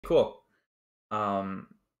cool.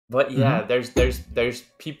 But yeah, there's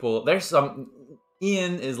people. There's some.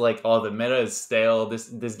 Ian is like, oh, the meta is stale.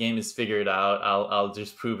 This game is figured out. I'll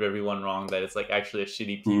just prove everyone wrong that it's like actually a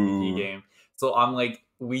shitty PvP game. So I'm like,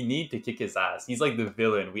 we need to kick his ass. He's like the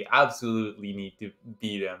villain. We absolutely need to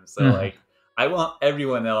beat him. So like, I want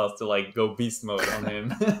everyone else to like go beast mode on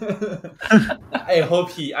him. I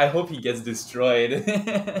hope he gets destroyed.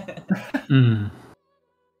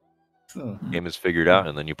 Game is figured out,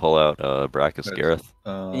 and then you pull out Brackus Gareth.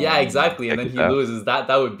 Yeah, exactly, and then he loses. That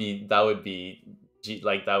would be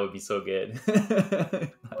like that would be so good.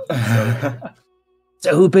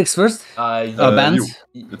 So who picks first? Bans?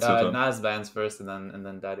 Naz bans first, and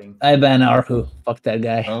then dading. I ban Arhu. Fuck that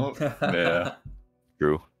guy. Oh, yeah.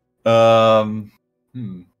 True.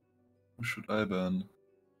 Who should I ban?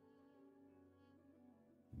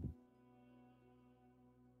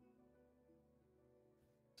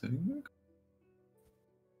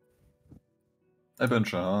 I ban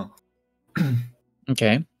Shah.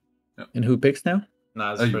 Okay. Yeah. And who picks now?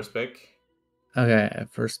 Naz first pick. Okay,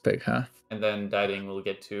 first pick, huh? And then dading will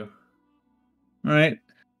get 2. All right.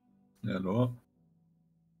 Hello.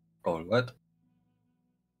 All right.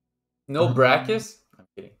 No Brackus? I'm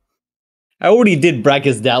kidding. I already did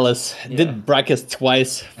Brackus Dallas. Yeah. Did Brackus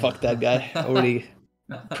twice. Fuck that guy. Already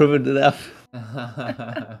proven to death.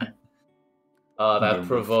 Oh, that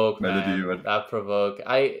provoke, man. Melody, That provoke.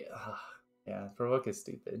 Yeah, provoke is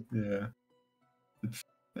stupid. Yeah.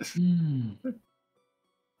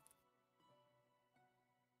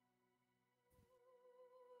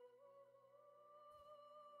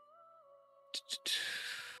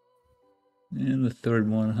 And the third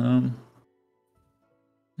one, huh?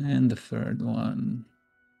 And the third one.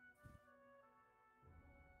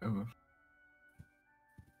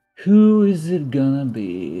 Who is it gonna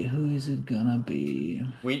be? Who is it gonna be?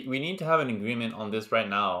 We need to have an agreement on this right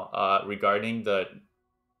now, regarding the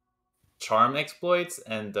charm exploits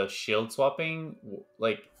and the shield swapping.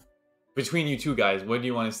 Like, between you two guys, what do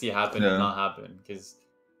you want to see happen and not happen? Because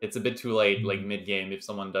it's a bit too late, like mid game, if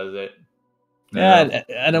someone does it. Yeah,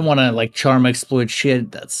 I don't want to like charm exploit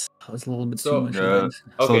shit. That was a little bit too much. Yeah.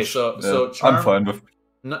 Okay, so charm, I'm fine with.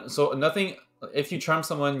 So nothing. If you charm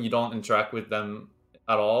someone, you don't interact with them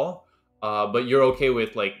at all. But you're okay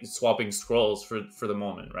with like swapping scrolls for the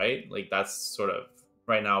moment, right? Like that's sort of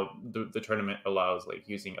right now the tournament allows like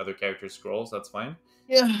using other characters' scrolls. That's fine.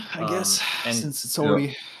 Yeah, I guess. And since it's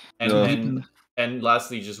already and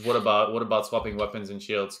lastly, just what about swapping weapons and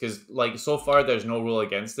shields? Because like so far there's no rule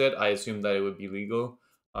against it. I assume that it would be legal,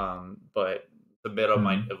 but the meta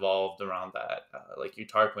might evolve around that. Like your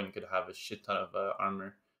Tarquin could have a shit ton of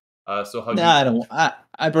armor. So how? I don't.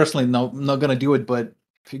 I personally not gonna do it, but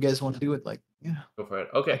if you guys want to do it, like yeah, go for it.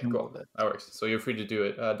 Okay, cool. That works. So you're free to do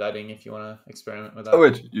it, dading, if you want to experiment with that. Oh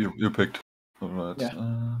wait, you picked. All right.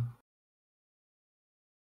 Yeah.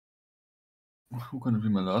 Who's gonna be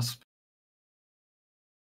my last?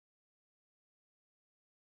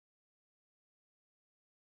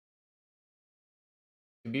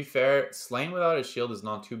 To be fair, Slain without a shield is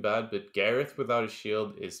not too bad, but Gareth without a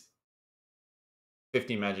shield is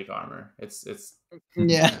 50 magic armor. It's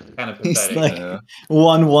kind of pathetic. He's like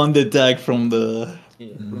 1/1 attack from the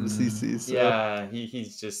CC. So. Yeah,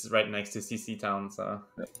 he's just right next to CC Town. So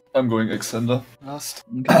I'm going Extender last.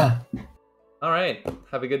 Okay. All right,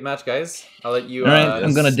 have a good match, guys. I'll let you. All right,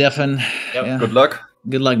 I'm gonna deafen. Yep. Yeah. Good luck.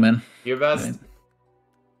 Good luck, man. Your best.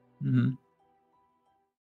 Right.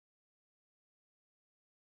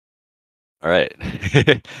 All right.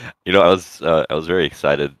 You know, I was very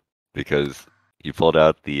excited because you pulled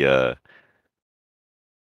out the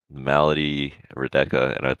Malady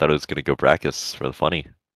Redeka, and I thought it was gonna go Brackus for the funny.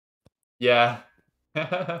 Yeah.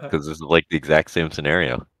 Because this is like the exact same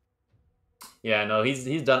scenario. Yeah, no,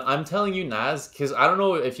 he's done. I'm telling you, Naz, because I don't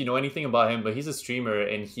know if you know anything about him, but he's a streamer,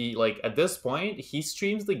 and he like at this point he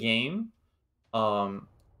streams the game, on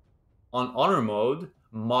honor mode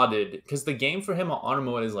modded, because the game for him on honor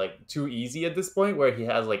mode is like too easy at this point, where he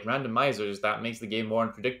has like randomizers that makes the game more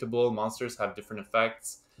unpredictable. Monsters have different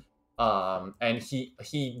effects, and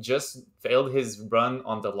he just failed his run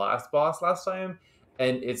on the last boss last time,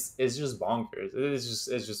 and it's just bonkers.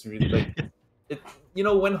 It's just really like. You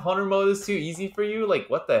know, when honor mode is too easy for you, like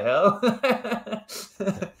what the hell?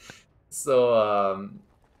 So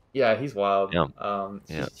yeah, he's wild. Yeah.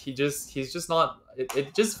 He's just not.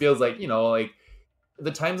 It just feels like, you know, like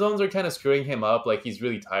the time zones are kind of screwing him up. Like he's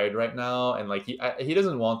really tired right now, and like he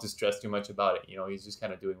doesn't want to stress too much about it. You know, he's just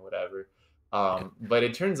kind of doing whatever. But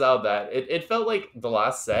it turns out that it felt like the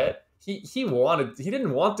last set. He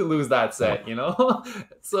didn't want to lose that set, you know.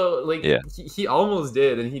 So like he almost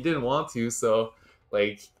did, and he didn't want to. So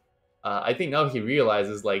like I think now he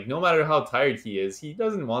realizes like no matter how tired he is, he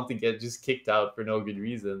doesn't want to get just kicked out for no good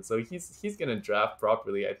reason. So he's gonna draft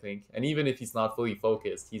properly, I think. And even if he's not fully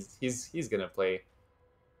focused, he's gonna play.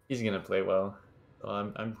 He's gonna play well. So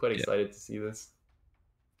I'm quite Yeah. excited to see this.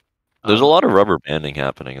 There's a lot of rubber banding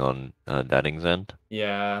happening on Dadding's end.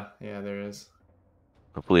 Yeah, there is.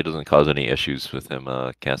 Hopefully it doesn't cause any issues with him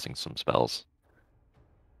casting some spells.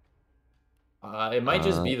 It might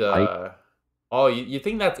just be I the. Oh, you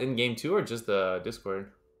think that's in game 2 or just the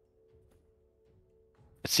Discord?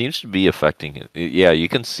 It seems to be affecting it. Yeah, you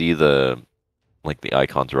can see the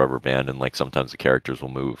icons rubber band, and like sometimes the characters will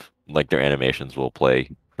move. Like their animations will play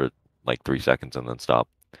for like 3 seconds and then stop.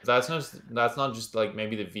 That's not just like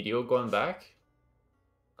maybe the video going back.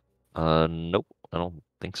 Nope, I don't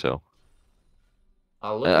think so.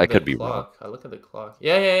 I'll look I at the could be wrong. clock. I'll look at the clock.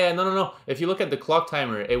 Yeah. No. If you look at the clock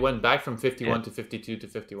timer, it went back from 51 Yeah. to 52 to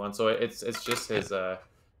 51. So it's just his.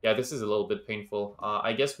 Yeah, this is a little bit painful.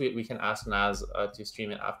 I guess we can ask Naz to stream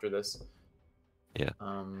it after this. Yeah.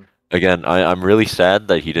 Um. Again, I'm really sad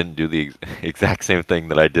that he didn't do the exact same thing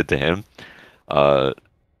that I did to him.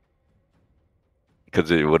 Because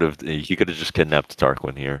he could have just kidnapped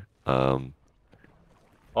Tarquin here.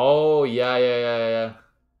 Oh yeah.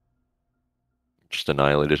 Just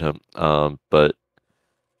annihilated him. But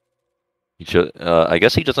he should. I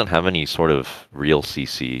guess he doesn't have any sort of real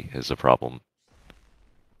CC is a problem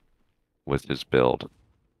with his build.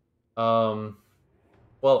 Well,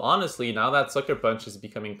 honestly, now that Sucker Punch is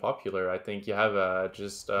becoming popular, I think you have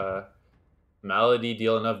just Malady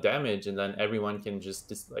deal enough damage, and then everyone can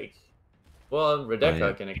just like. Well, Rebecca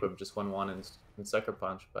yeah. can equip just 1/1 in Sucker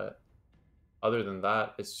Punch, but other than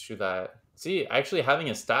that, it's true that actually having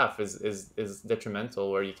a staff is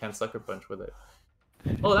detrimental where you can't Sucker Punch with it.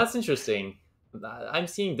 Oh, that's interesting. I'm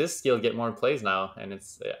seeing this skill get more plays now, and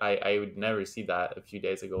I would never see that a few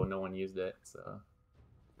days ago. No one used it, so.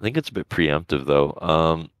 I think it's a bit preemptive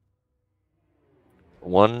though.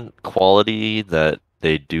 One quality that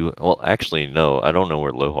they do. Well, actually, no. I don't know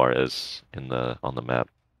where Lohar is on the map.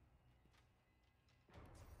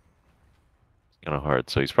 Kind of hard,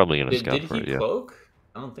 so he's probably gonna scout for it. Did he cloak?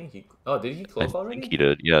 I don't think he. Oh, did he cloak already? I think he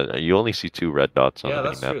did. Yeah, you only see 2 red dots on Yeah, the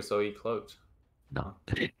that's minimap. true. So he cloaked. No,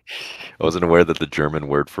 I wasn't aware that the German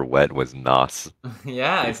word for wet was Nass.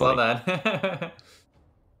 Yeah, I saw funny. that.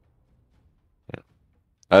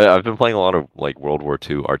 I've been playing a lot of like World War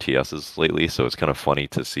II RTSs lately, so it's kind of funny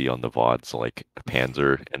to see on the VODs like a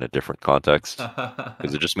Panzer in a different context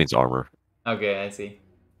because it just means armor. Okay, I see.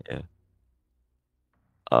 Yeah.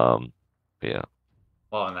 Yeah.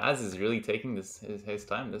 Wow, Naz is really taking his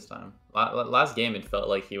time this time. Last game, it felt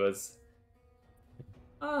like he was.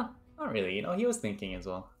 Not really. He was thinking as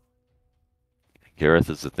well. Gareth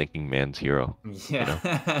is the thinking man's hero.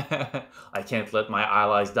 Yeah. I can't let my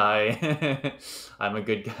allies die. I'm a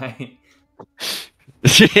good guy.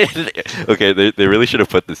 Okay, they really should have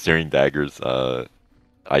put the Searing Daggers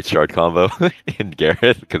Ice Shard combo in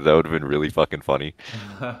Gareth because that would have been really fucking funny.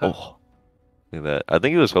 Oh, look at that. I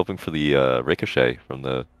think he was hoping for the ricochet from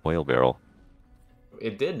the oil barrel.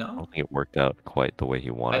 It did, no? I don't think it worked out quite the way he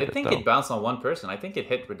wanted it. I think though. it bounced on one person. I think it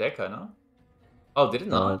hit Rebecca, no? Oh, did it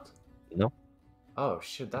not? No. Oh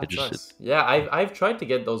shit, that just sucks. Yeah, I've tried to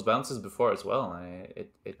get those bounces before as well, and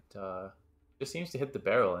it just seems to hit the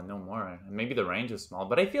barrel and no more. And maybe the range is small,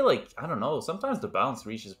 but I feel like I don't know. Sometimes the bounce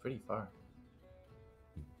reaches pretty far.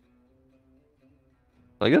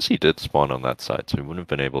 I guess he did spawn on that side, so he wouldn't have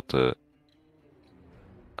been able to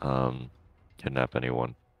kidnap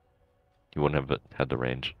anyone. He wouldn't have had the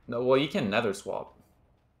range. No, well, you can nether swap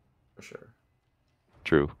for sure.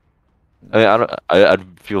 True. I mean,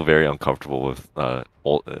 I'd feel very uncomfortable with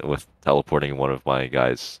teleporting one of my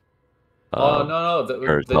guys. Oh no!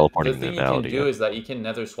 Or The teleporting thing you them out, can do yeah. is that you can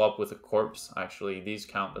nether swap with a corpse. Actually, these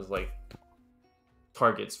count as like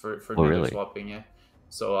targets for nether really? swapping. Yeah.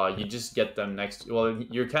 So you just get them next. Well,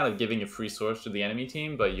 you're kind of giving a free source to the enemy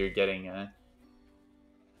team, but you're getting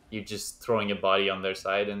you're just throwing a body on their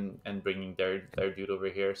side and bringing their dude over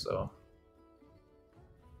here. So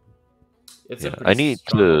it's a pretty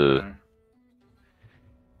strong opener.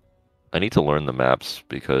 I need to learn the maps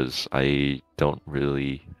because I don't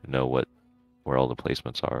really know where all the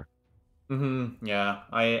placements are. Yeah,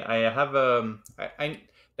 I have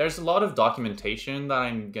there's a lot of documentation that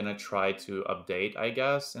I'm gonna try to update, I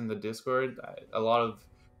guess, in the Discord. A lot of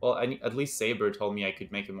at least Saber told me I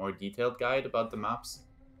could make a more detailed guide about the maps.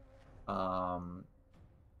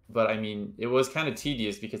 But I mean, it was kind of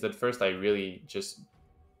tedious because at first I really just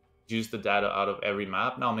use the data out of every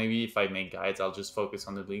map. Now maybe if I make guides, I'll just focus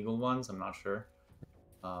on the legal ones. I'm not sure.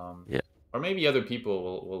 Yeah. Or maybe other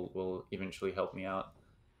people will eventually help me out.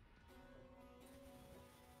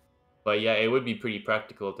 But yeah, it would be pretty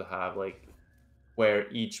practical to have like where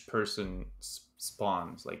each person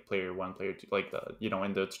spawns, like player 1, player 2, like the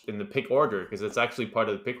in the pick order, because it's actually part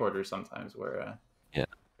of the pick order sometimes where Yeah.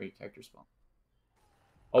 where your character spawn.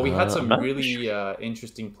 Oh, we had I'm some not really sure.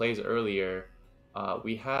 interesting plays earlier.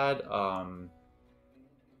 We had a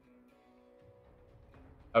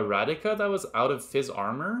Radica that was out of Fizz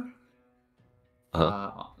armor.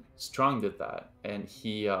 Strong did that, and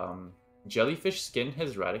he jellyfish skinned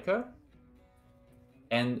his Radica,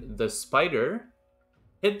 and the spider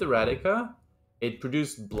hit the Radica. It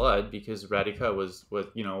produced blood because Radica was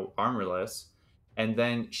armorless, and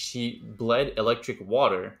then she bled electric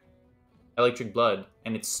blood,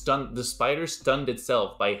 and it stunned the spider stunned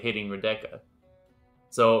itself by hitting Radeka.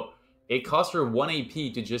 So it cost her 1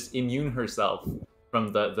 AP to just immune herself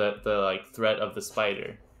from the like threat of the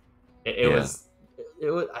spider. It was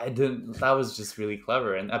I didn't that was just really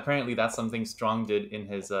clever, and apparently that's something Strong did in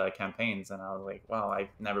his campaigns, and I was like, wow, I've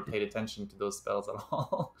never paid attention to those spells at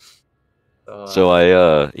all. So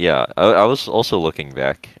I was also looking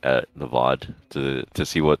back at the VOD to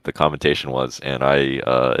see what the commentation was, and I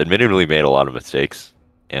admittedly made a lot of mistakes,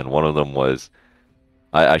 and one of them was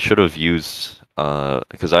I should have used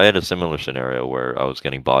because I had a similar scenario where I was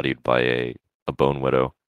getting bodied by a Bone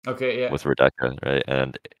Widow Okay, yeah. with Rebecca, right?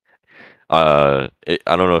 And I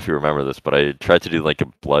don't know if you remember this, but I tried to do like a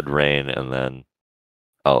blood rain and then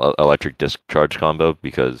electric discharge combo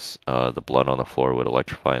because the blood on the floor would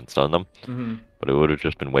electrify and stun them. Mm-hmm. But it would have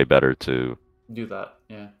just been way better to Do that,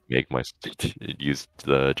 yeah. make my use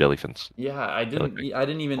the jellyfins. Yeah, I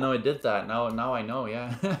didn't even know it did that. Now I know,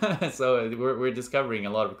 yeah. So we're discovering a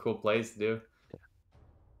lot of cool plays to do.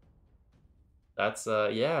 That's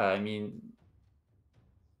yeah, I mean,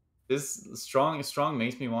 this strong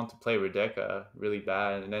makes me want to play Rebecca really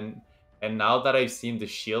bad, and now that I've seen the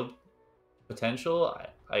shield potential,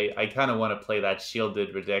 I kind of want to play that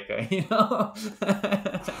shielded Rebecca, you know.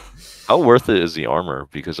 How worth it is the armor?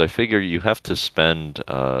 Because I figure you have to spend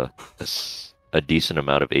a decent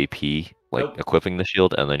amount of AP like Nope. equipping the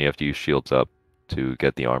shield, and then you have to use shields up to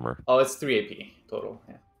get the armor. Oh, it's 3 AP total.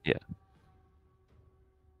 Yeah. Yeah.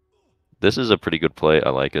 This is a pretty good play. I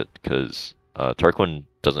like it because Tarquin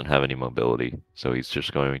doesn't have any mobility, so he's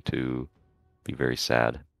just going to be very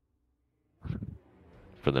sad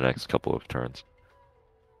for the next couple of turns.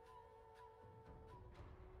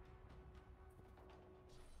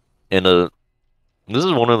 And this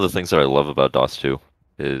is one of the things that I love about DOS 2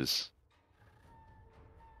 is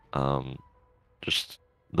just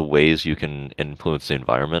the ways you can influence the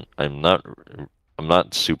environment. I'm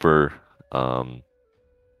not super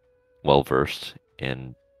well versed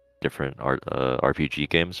in different RPG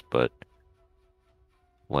games, but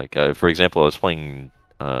like for example, I was playing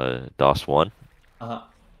DOS 1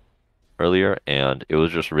 earlier, and it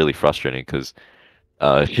was just really frustrating because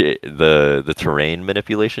the terrain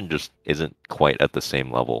manipulation just isn't quite at the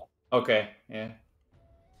same level. Okay, yeah.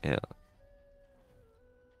 Yeah.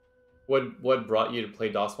 What brought you to play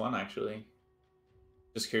DOS 1 actually?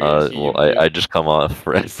 Just curious. Well, I just come off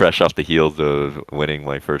fresh off the heels of winning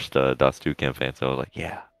my first DOS 2 campaign, so I was like,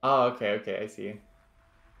 yeah. Oh, okay, I see.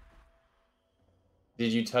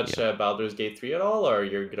 Did you touch Baldur's Gate 3 at all, or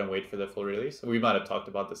you're gonna wait for the full release? We might have talked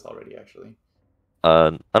about this already, actually.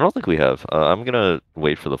 I don't think we have. I'm gonna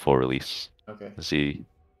wait for the full release. Okay. To see.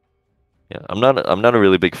 Yeah, I'm not a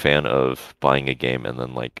really big fan of buying a game and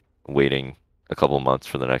then like waiting a couple months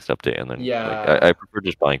for the next update, and then like I prefer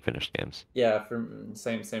just buying finished games. Yeah,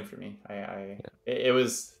 same for me. It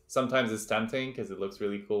was sometimes it's tempting because it looks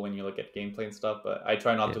really cool when you look at gameplay and stuff, but I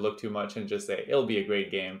try not to look too much and just say it'll be a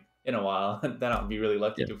great game in a while. Then I'll be really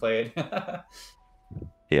lucky to play it.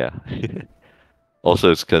 Yeah.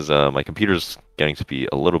 Also, it's because my computer's getting to be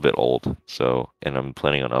a little bit old, and I'm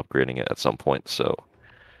planning on upgrading it at some point, so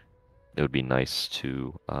it would be nice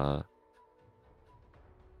to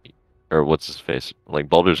or what's his face? Like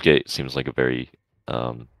Baldur's Gate seems like a very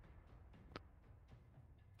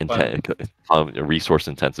resource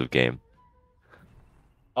intensive game.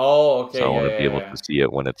 Oh, okay. So I want to be able to see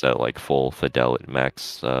it when it's at like full fidelity,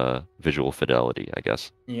 max visual fidelity, I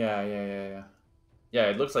guess. Yeah. Yeah,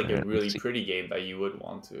 it looks like a really pretty game that you would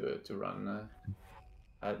want to run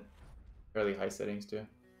at fairly high settings too.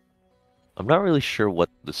 I'm not really sure what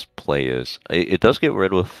this play is. It does get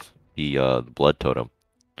rid of the blood totem.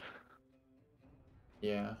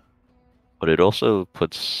 Yeah. But it also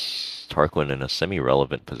puts Tarquin in a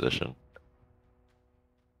semi-relevant position.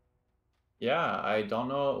 Yeah, I don't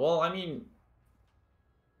know. Well, I mean,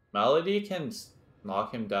 Melody can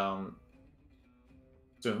knock him down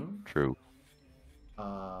soon. True.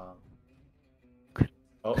 Oh.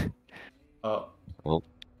 Well.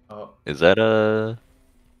 Oh. Is that a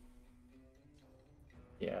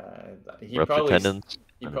Yeah, rep attendance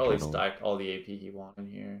he and probably adrenaline? stacked all the AP he wanted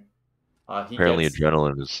here. Apparently,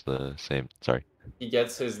 adrenaline is the same. Sorry. He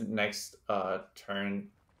gets his next turn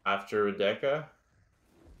after Rebecca.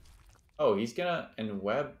 Oh, he's gonna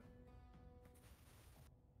web.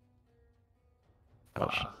 Oh,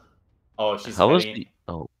 shit. Oh, she's How was heading. the?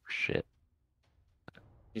 Oh shit.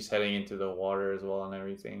 She's heading into the water as well and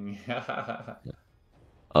everything.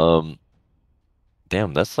 Um.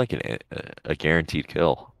 Damn, that's like a guaranteed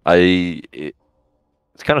kill. It's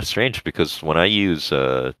kind of strange because when I use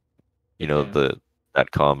you know, Again.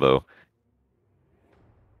 that combo,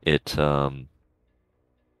 it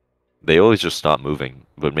they always just stop moving.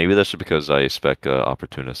 But maybe that's just because I spec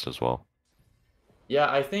opportunist as well. Yeah,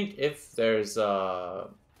 I think if there's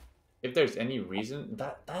any reason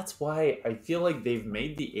that's why I feel like they've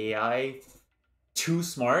made the AI too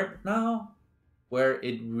smart now, where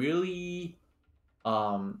it really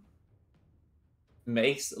um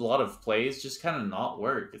makes a lot of plays just kind of not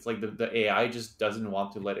work. It's like the AI just doesn't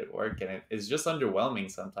want to let it work, and it's just underwhelming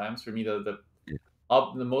sometimes. For me, the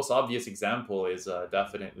most obvious example is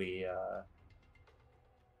definitely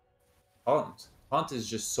taunt. Taunt is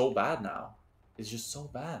just so bad now. It's just so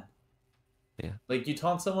bad. Yeah. Like you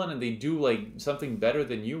taunt someone and they do like something better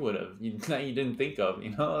than you would have that you didn't think of.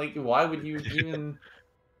 You know, like why would you even?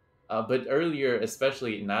 But earlier,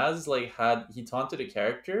 especially Naz, like he taunted a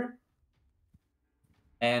character,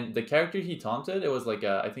 and the character he taunted, it was like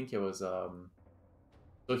I think it was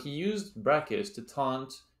so he used Brachis to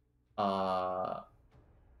taunt uh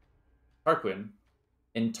Tarquin,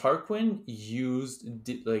 and Tarquin used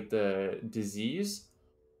like the disease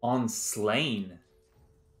on Slain.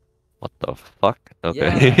 What the fuck?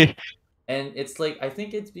 Yeah, Okay. and it's like I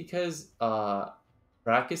think it's because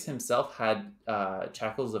Brachis himself had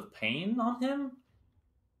Shackles of Pain on him,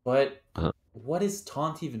 but Uh, what is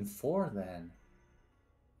taunt even for then?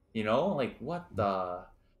 You know, like what the?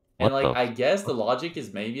 And what like the I guess the fuck? logic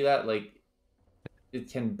is maybe that like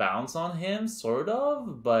it can bounce on him, sort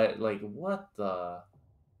of, but like what the?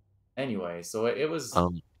 Anyway, so it was.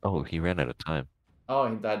 Oh, he ran out of time.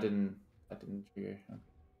 Oh, that didn't trigger. Okay.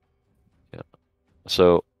 Yeah.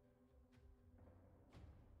 So,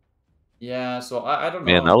 Yeah, so I don't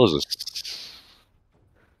man, that know. was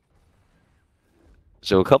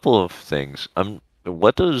so a couple of things.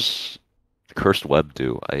 What does Cursed Web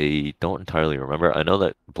do? I don't entirely remember. I know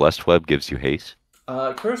that Blessed Web gives you haste.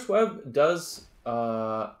 Cursed Web does.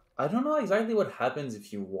 I don't know exactly what happens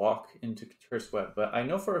if you walk into Cursed Web, but I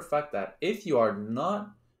know for a fact that if you are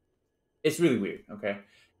not, it's really weird. Okay,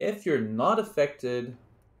 if you're not affected,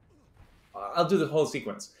 I'll do the whole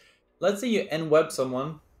sequence. Let's say you end web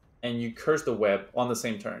someone and you curse the web on the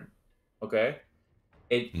same turn. Okay,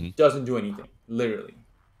 Mhm. it doesn't do anything, literally.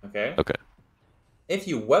 Okay, Okay. if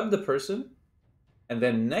you web the person and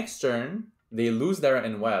then next turn they lose their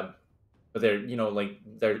end web, but they're like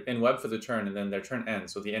they're in web for the turn and then their turn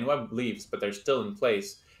ends, so the end web leaves but they're still in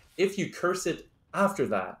place. If you curse it after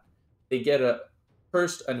that, they get a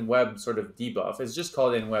cursed and web sort of debuff. It's just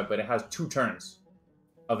called end web, but it has 2 turns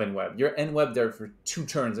of end web. You're end web there for 2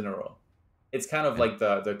 turns in a row. It's kind of Yeah. like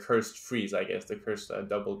the cursed freeze, I guess, the cursed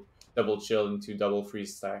double chill into double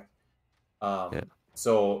freeze stack. Yeah.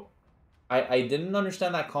 So I didn't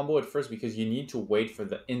understand that combo at first because you need to wait for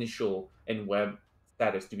the initial and web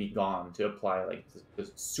status to be gone to apply like the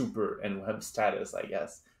super and web status, I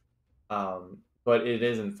guess. But it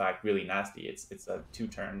is in fact really nasty. It's a 2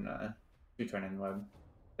 turn in web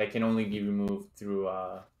that can only be removed through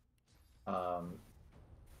um,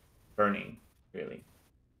 burning, really.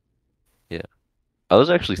 Yeah. I was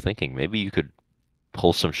actually thinking maybe you could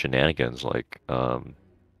pull some shenanigans like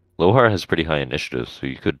Lohar has pretty high initiative, so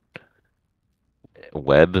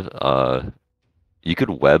web uh you could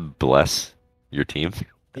web bless your team.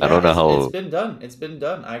 I Yeah, don't know it's how been done. It's been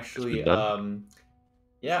done it's actually. been done.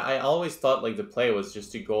 Yeah, I always thought like the play was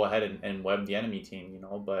just to go ahead and web the enemy team,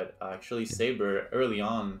 but actually Yeah. Saber early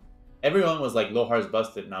on, everyone was like Lohar's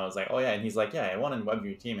busted, and I was like, oh yeah, and he's like, yeah, I want to web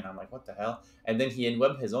your team, and I'm like, what the hell? And then he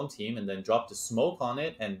in-webbed his own team and then dropped a smoke on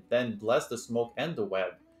it and then blessed the smoke and the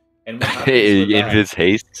web. And what happens with In that? his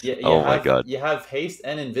haste. Yeah, you Oh my have God. you have haste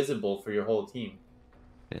and invisible for your whole team.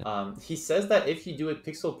 Yeah. He says that if you do it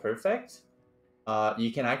pixel perfect,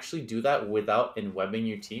 you can actually do that without in-webbing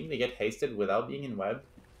your team. They get hasted without being in-webbed.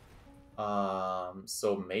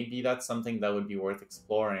 So maybe that's something that would be worth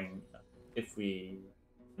exploring. If we,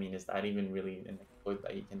 I mean, is that even really an exploit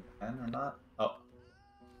that you can ban or not? Oh,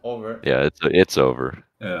 over. Yeah, it's over.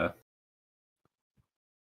 Yeah.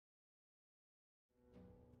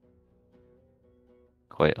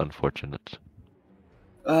 Quite unfortunate.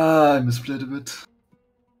 I misplayed a bit.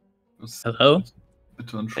 Was Hello? a bit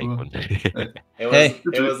too unsure. Penguin.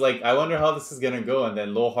 It was like, I wonder how this is gonna go, and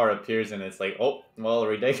then Lohar appears, and it's like, oh, well,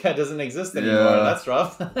 Rebecca doesn't exist anymore. Yeah. That's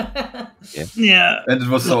rough. Yeah. And it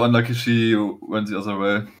was so unlucky she went the other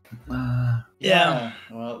way. Yeah.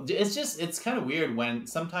 Well, it's kind of weird when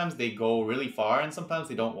sometimes they go really far and sometimes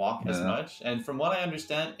they don't walk as Yeah. much. And from what I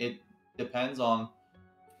understand, it depends on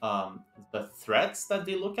the threats that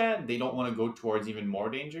they look at. They don't want to go towards even more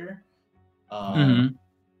danger. Mhm.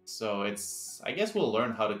 So I guess we'll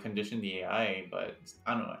learn how to condition the AI, but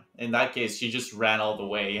I don't know. In that case, she just ran all the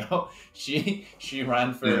way. she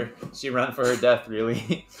ran for her death,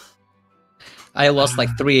 really. I lost like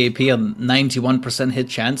 3 AP on 91% hit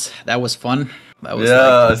chance. That was fun. That was Yeah,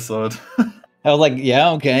 I like, saw it. I was like,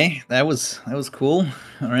 yeah, okay, that was cool.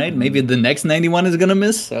 All right, maybe the next 91 is gonna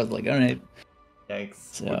miss. So I was like, all right. Yikes.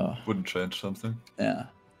 So Wouldn't change something. yeah.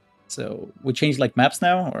 So we changed like maps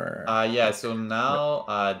now, or Yeah. So now,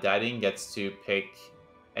 Daddy gets to pick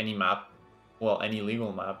any map, well, any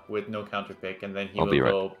legal map with no counter pick, and then he I'll will be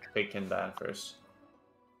right go pick and ban first.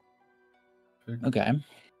 okay.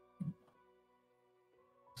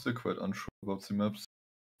 Still quite unsure about the maps.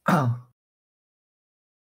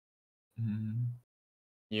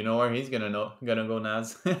 You know where he's gonna go,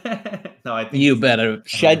 Naz. No, I think You he's- better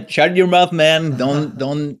shut your mouth, man.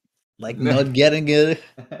 Don't like not getting it.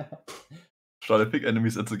 Shall I pick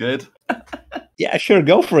enemies at the gate? Yeah, sure,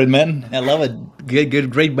 go for it, man. I love it. Good,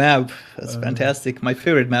 great map. That's fantastic. My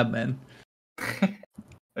favorite map, man.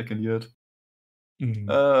 I can hear it.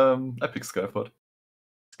 I pick Skyford.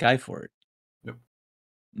 Skyfort. Yep.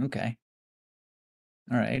 Okay.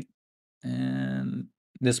 All right. And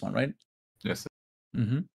this one, right? Yes.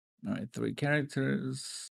 Mm-hmm. All right. 3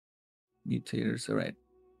 characters. Mutators. All right.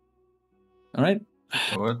 All right.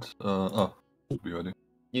 Alright. Be ready.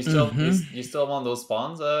 You still you still want those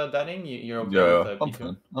spawns, Danning? You're okay Yeah, with I'm P2?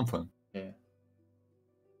 fine. I'm fine. Yeah.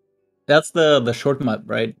 That's the short map,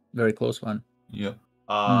 right? Very close one. Yeah.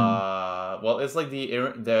 Well, it's like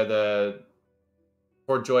the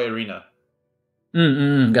Fort Joy Arena.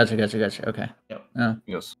 Gotcha. Okay. Yep. Yeah.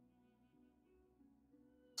 Yes.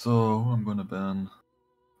 So I'm gonna ban.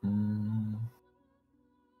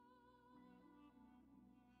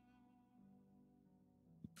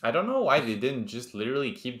 I don't know why they didn't just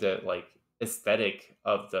literally keep the like aesthetic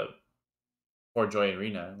of the Fort Joy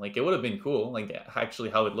Arena. Like it would have been cool, like actually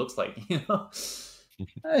how it looks like, you know?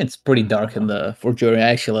 It's pretty dark in the Fort Joy. I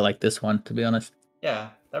actually like this one, to be honest. Yeah,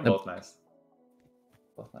 they're both nice.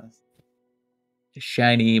 Both nice.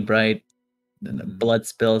 Shiny, bright, then the blood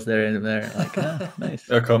spills there and there. Like, nice.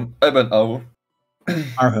 Ja, komm. I ban Aro.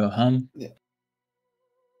 Arho, huh? Yeah.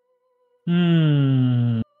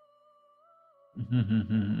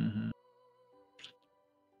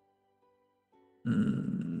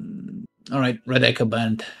 All right, Red Echo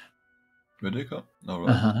Band. Medica? Alright.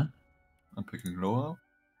 Uh-huh. I'm picking Loa.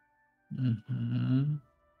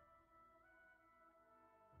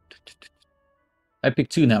 I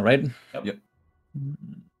picked 2 now, right? Yep.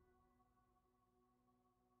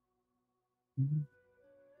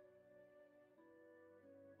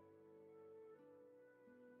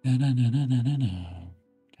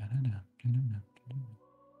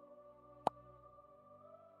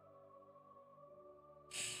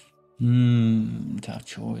 Tough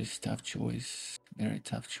choice. Very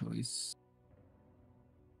tough choice.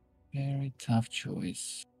 Very tough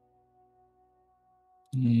choice.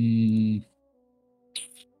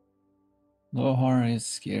 Lohar is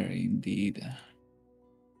scary indeed.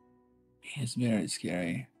 He's very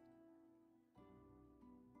scary.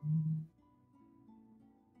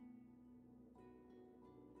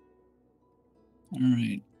 All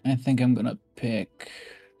right, I think I'm gonna pick.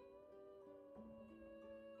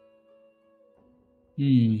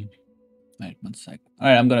 Wait 1 sec. All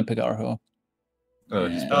right, I'm gonna pick Arho.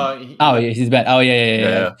 He's Yeah. banned. He's bad.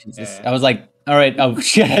 Yeah. Jesus. I was like, all right. Oh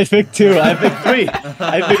shit! I picked 2. I picked 3.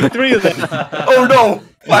 I picked 3 of them. Oh no!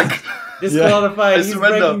 Fuck! Disqualified. I He's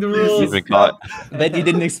surrender, breaking the please. rules. He's been caught. Bet you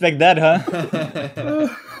didn't expect that, huh?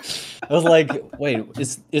 I was like, wait,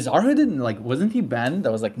 is Arho didn't like? Wasn't he banned? I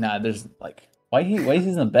was like, nah. There's like, why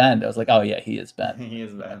he's not banned? I was like, oh yeah, he is banned. He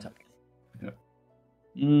is banned. Yeah.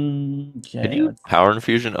 Okay. Can you power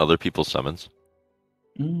infusion other people's summons?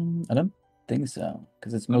 I don't think so,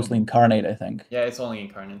 because it's mostly incarnate. I think. Yeah, it's only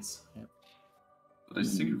incarnates. Yeah. But I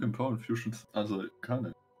think you can power infusions as a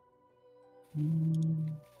kind.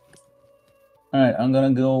 All right, I'm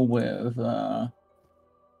gonna go with.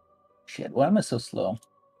 Shit, why am I so slow?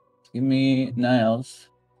 Give me Niles.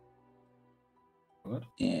 What?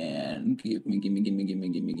 And give me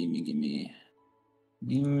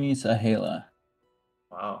Sahela.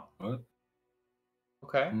 Wow. What?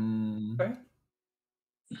 Okay. Okay.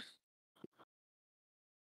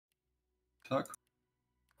 Tuck.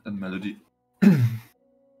 And Melody.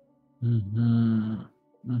 Mm-hmm.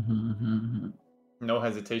 Mm-hmm. No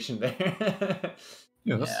hesitation there.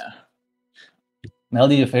 Yes. Yeah.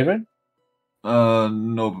 Melody, your favorite?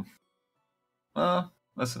 No.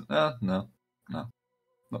 Listen. No.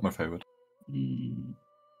 Not my favorite. Mm.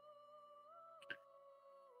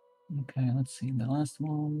 Okay, let's see. The last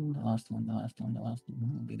one will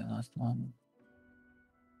be the last one.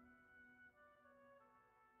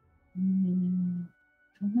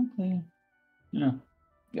 Okay. Yeah.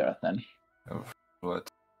 Gareth then. Right.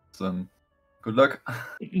 Then, good luck.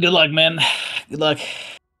 Good luck, man. Good luck.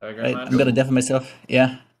 Have a good Right, match. I'm gonna deafen myself.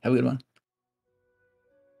 Yeah. Have a good one.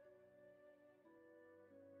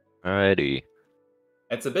 Alrighty.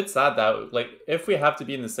 It's a bit sad that, like, if we have to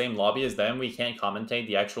be in the same lobby as them, we can't commentate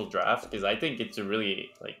the actual draft, because I think it's a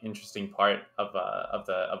really, like, interesting part of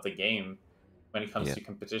the game when it comes to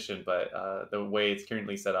competition. But the way it's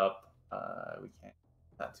currently set up, we can't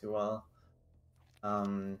do that too well.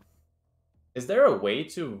 Is there a way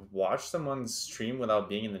to watch someone's stream without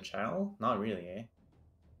being in the channel? Not really, eh?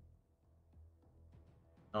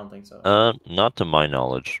 I don't think so. Not to my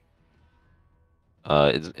knowledge.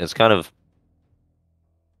 It's kind of,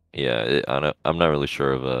 yeah. I'm not really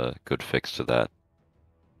sure of a good fix to that.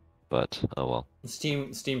 But oh well.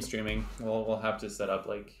 Steam streaming. We'll have to set up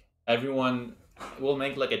like everyone. We'll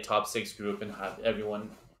make like a top 6 group and have everyone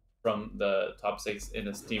from the top 6 in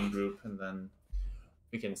a Steam group, and then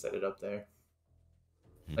we can set it up there,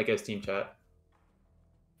 like a Steam chat.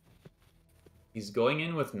 He's going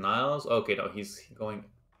in with Niles. Okay, no, he's going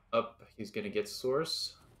up. He's gonna get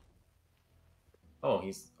Source. Oh,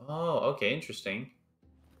 okay, interesting.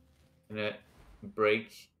 Gonna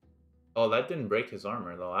break. Oh, that didn't break his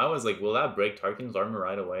armor though. I was like, will that break Tarkin's armor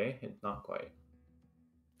right away? Not quite.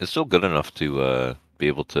 It's still good enough to be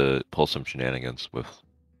able to pull some shenanigans with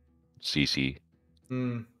CC.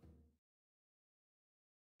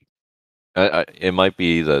 It might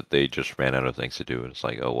be that they just ran out of things to do. It's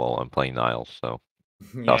like, oh well, I'm playing Niles, so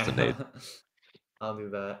toss the nade. I'll do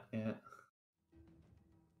that. Yeah.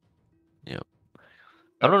 Yep.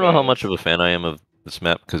 I don't know how much of a fan I am of this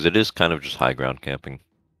map because it is kind of just high ground camping.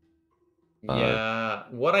 Yeah,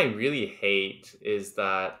 what I really hate is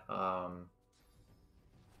that,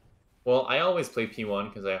 well, I always play P1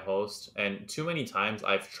 because I host, and too many times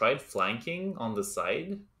I've tried flanking on the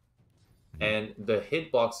side, and the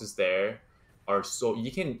hitboxes there are so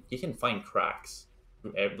you can find cracks.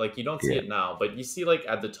 Like you don't see it now, but you see like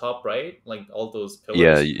at the top right, like all those pillars.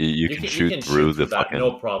 Yeah, you can shoot through the that, fucking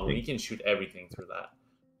no problem. thing. You can shoot everything through that.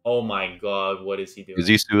 Oh my god, what is he doing? Is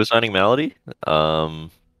he suiciding Malady?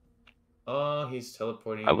 Oh, he's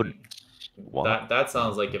teleporting. I would. That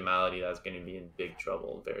sounds like a Malady that's going to be in big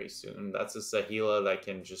trouble very soon. That's a Sahila that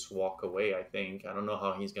can just walk away, I think. I don't know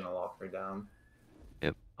how he's going to lock her down.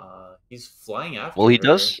 Yep. He's flying after Well, he her.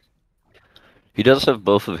 does. He does have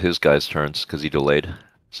both of his guys' turns because he delayed.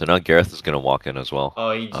 So now Gareth is going to walk in as well.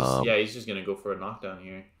 Oh, he's just going to go for a knockdown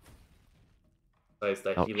here. Besides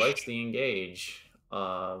that, he likes the engage.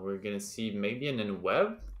 We're going to see maybe an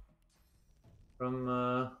web from,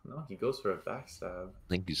 no, he goes for a backstab. I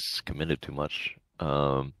think he's committed too much.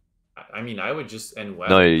 I mean, I would just end web.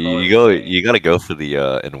 No, you gotta go for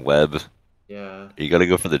the in web. Yeah. You gotta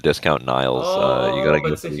go for the discount Niles. You gotta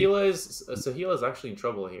go for Sahila is actually in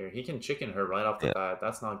trouble here. He can chicken her right off the bat.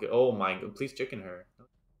 That's not good. Oh my god, please chicken her.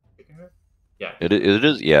 Chicken her? Yeah.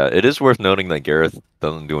 It is worth noting that Gareth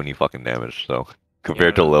doesn't do any fucking damage, so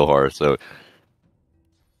compared to Lohar, so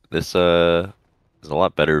this is a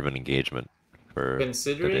lot better of an engagement.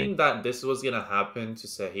 Considering that this was gonna happen to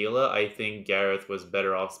Sahila, I think Gareth was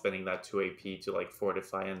better off spending that 2 AP to like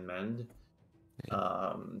fortify and mend,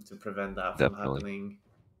 to prevent that from happening.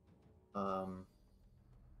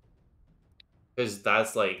 Because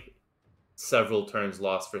that's like several turns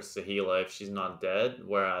lost for Sahila if she's not dead,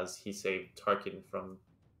 whereas he saved Tarkin from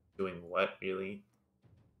doing what really,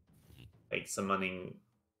 like summoning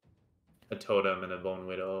a totem and a Bone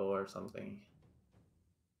Widow or something.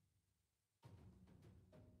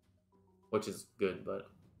 Which is good, but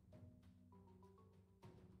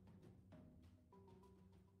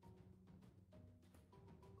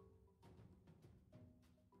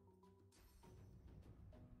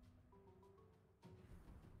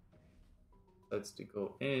that's to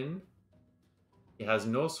go in. He has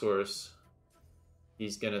no source.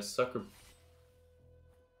 He's gonna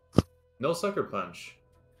no sucker punch.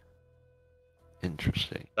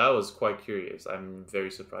 Interesting. That was quite curious. I'm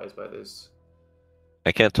very surprised by this.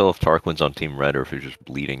 I can't tell if Tarquin's on Team Red or if he's just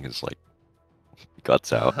bleeding his like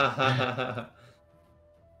Guts out.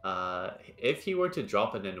 If he were to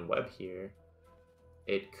drop it in web here,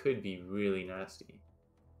 it could be really nasty.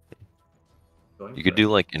 Going You for could do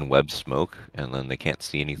it. like in web smoke, and then they can't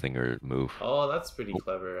see anything or move. Oh, that's pretty Oh,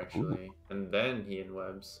 clever actually. And then he in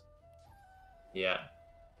webs. Yeah.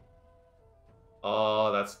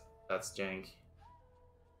 Oh, that's jank.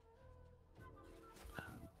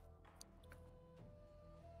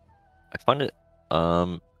 I find it.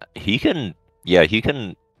 He can. Yeah, he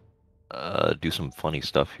can. Do some funny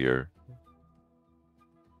stuff here.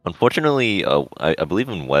 Unfortunately, I believe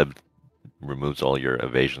in web removes all your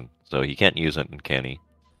evasion, so he can't use it in canny.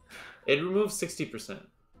 It removes 60%.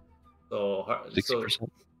 So 60%.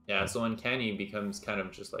 yeah, so uncanny becomes kind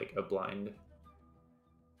of just like a blind.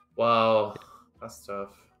 Wow, that's tough.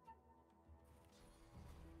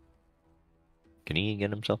 Can he get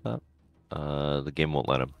himself out? The game won't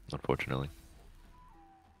let him, unfortunately.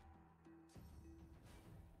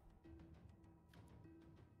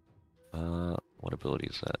 What ability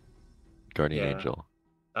is that? Guardian Yeah, Angel.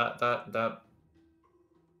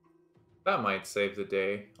 that might save the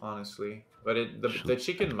day, honestly. But the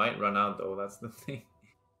chicken might run out though. That's the thing.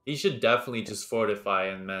 He should definitely just fortify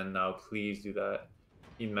and mend now. Please do that.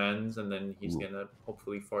 He mends and then he's gonna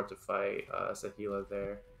hopefully fortify Sahila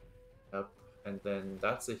there. Yep. And then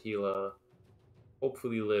that Sahila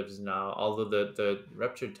hopefully lives now. Although the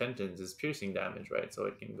ruptured tendons is piercing damage, right? So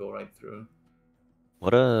it can go right through.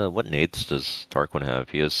 What nades does Tarquin have?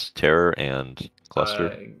 He has Terror and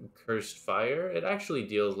Cluster. Cursed fire. It actually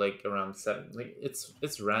deals like around 7. Like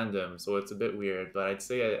it's random, so it's a bit weird. But I'd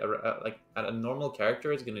say like at a normal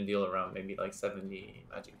character, it's gonna deal around maybe like 70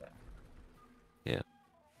 magic damage. Yeah.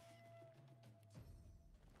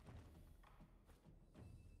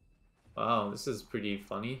 Wow, this is pretty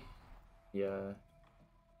funny. Yeah.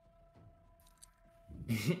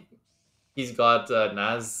 He's got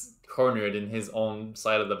Naz cornered in his own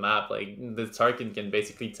side of the map. Like the Tarkin can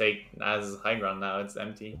basically take Naz's high ground now. It's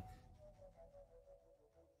empty.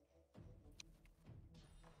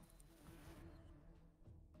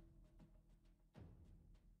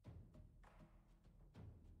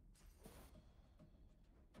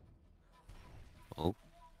 Oh,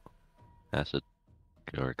 acid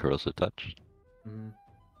or corrosive touch. Mm.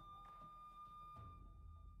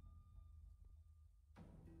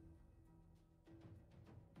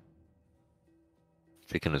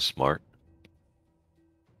 Taking is smart.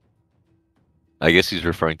 I guess he's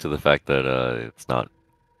referring to the fact that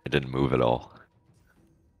it didn't move at all.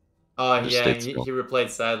 Oh It just yeah, stayed he still. replayed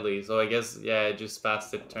sadly. So I guess yeah, it just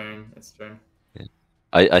passed its turn. Yeah.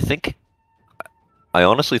 I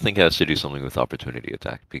honestly think it has to do something with opportunity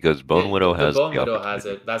attack because Bone Yeah, Widow the has Bone the Widow has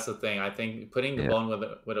opportunity. it. That's the thing. I think putting the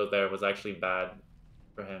Yeah, Widow there was actually bad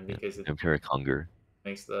for him yeah. because it Vampiric Hunger.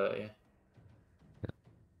 makes the yeah. Yeah.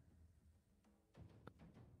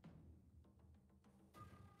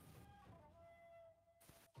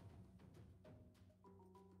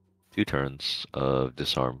 2 turns of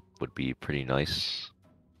disarm would be pretty nice.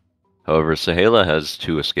 However, Sahela has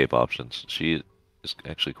 2 escape options. She is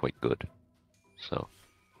actually quite good. So,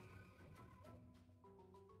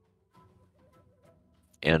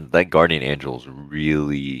 and that Guardian Angel is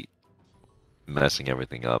really messing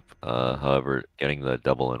everything up. However, getting the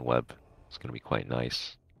double in web is going to be quite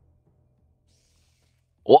nice.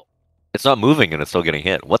 Oh, it's not moving and it's still getting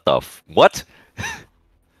hit. What the what?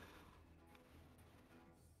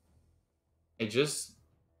 It just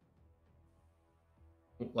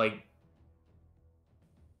like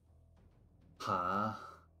huh.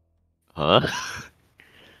 Huh?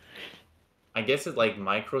 I guess it like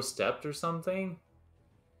micro stepped or something.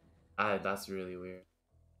 That's really weird.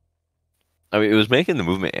 I mean, it was making the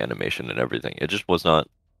movement animation and everything. It just was not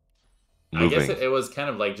I guess moving. it was kind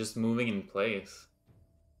of like just moving in place.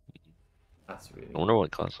 That's I really wonder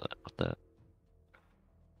what caused that. What that?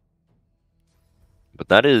 But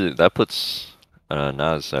that puts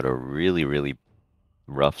Naz at a really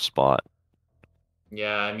rough spot.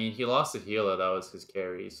 yeah. I mean, he lost a healer. That was his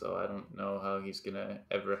carry, so I don't know how he's gonna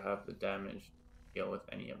ever have the damage to deal with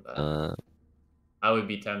any of that. Uh, I would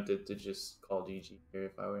be tempted to just call GG here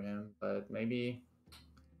if I were him, but maybe.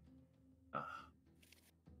 Uh,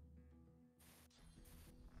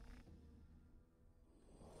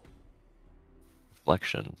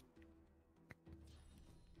 Reflection.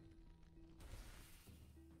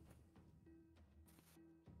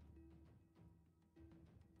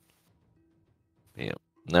 Yeah.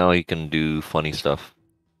 Now he can do funny stuff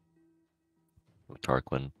with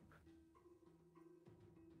Tarquin.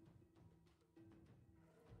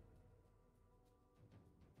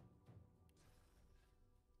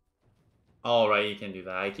 Oh, right, you can do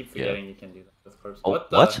that. I keep Yeah. forgetting you can do that with corpse. Oh, What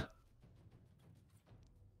the? what?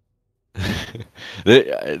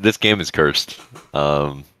 This game is cursed.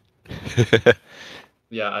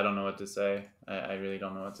 Yeah, I don't know what to say. I really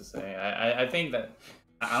don't know what to say. I think that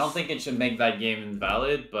I don't think it should make that game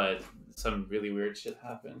invalid, but some really weird shit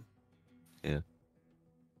happened. Yeah.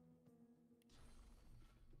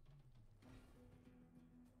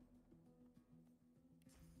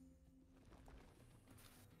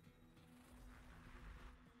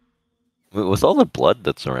 With all the blood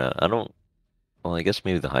that's around, I don't. Well, I guess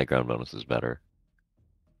maybe the high ground bonus is better.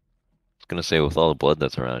 I was gonna say with all the blood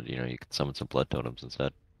that's around, you know, you could summon some blood totems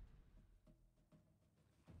instead.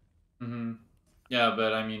 Mm-hmm. Yeah,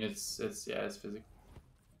 but I mean, it's physical.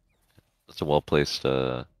 It's a well-placed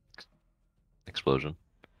explosion.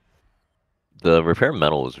 The repair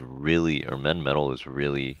metal is really, or men metal is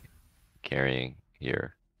really carrying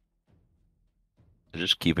here. They're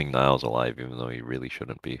just keeping Niles alive, even though he really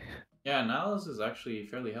shouldn't be. Yeah, Niles is actually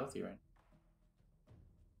fairly healthy right now.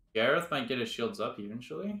 Gareth might get his shields up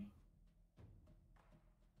eventually.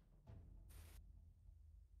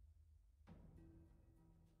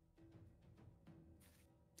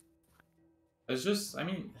 It's just, I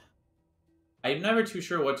mean, I'm never too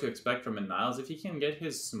sure what to expect from a Niles. If he can get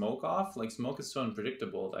his smoke off, like smoke is so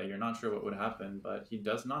unpredictable that you're not sure what would happen, but he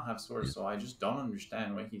does not have swords, so I just don't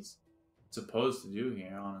understand what he's supposed to do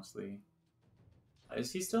here, honestly.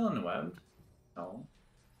 Is he still in the web? No.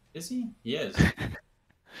 Is he? He is.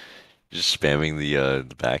 Just spamming the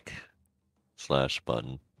back slash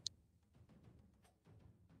button.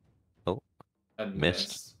 Oh, That missed.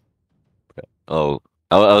 missed. Oh,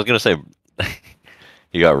 I was gonna say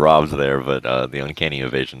you got robbed there, but the uncanny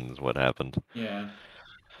evasion is what happened. Yeah.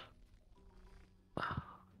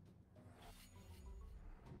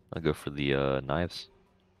 I'll go for the knives,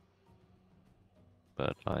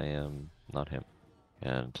 but I am not him,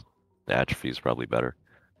 and the atrophy is probably better.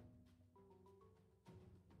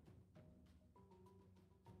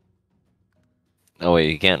 Oh wait,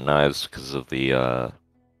 you can't knives because of the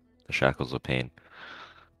shackles of pain.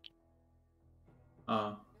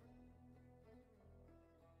 Uh,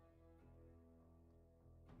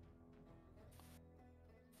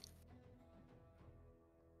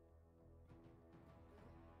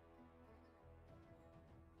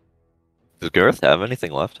 Does Gareth have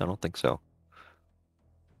anything left? I don't think so.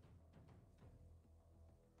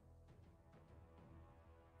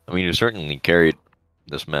 I mean, he certainly carried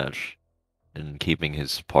this match in keeping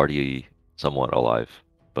his party somewhat alive,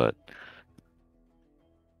 but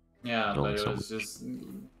yeah, there's but only it so was much. just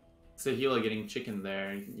Sahila getting chicken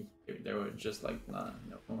there. They were just like, nah,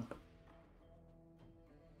 no.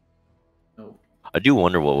 No. I do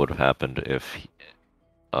wonder what would have happened if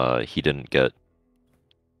he didn't get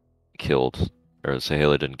killed, or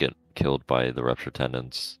Sahela didn't get killed by the rupture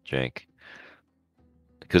tendons jank.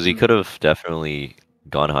 Because he could Hmm. have definitely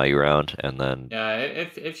gone high ground and then Yeah,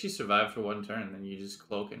 if she survived for one turn, then you just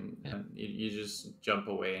cloak and, yeah, and you just jump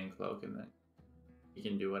away and cloak, and then you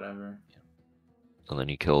can do whatever. and then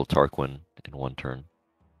you kill Tarquin in one turn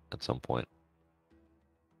at some point.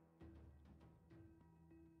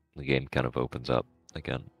 The game kind of opens up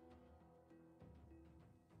again.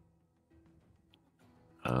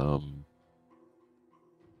 Um,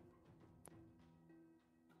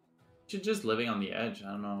 She's just living on the edge.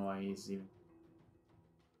 I don't know why he's even.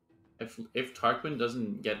 If Tarquin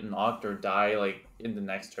doesn't get knocked or die like in the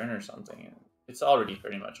next turn or something, it's already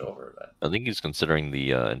pretty much over. But I think he's considering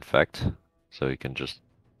the infect, so he can just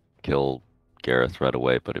kill Gareth right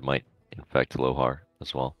away, but it might infect Lohar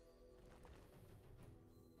as well.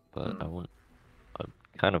 But hmm. I'm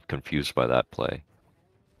kind of confused by that play.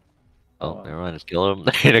 Oh Oh, well. never mind, just kill him.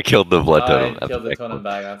 And I killed the blood totem. I That's killed the totem excellent.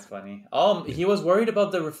 bag. That's funny. Yeah. He was worried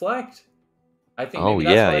about the reflect. I think Oh maybe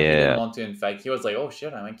that's yeah, why he didn't yeah, want to infect. He was like, "Oh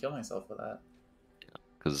shit, I might kill myself with that."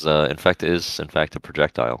 because infect is in fact a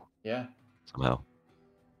projectile Yeah. somehow.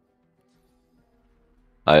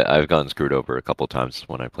 I've gotten screwed over a couple times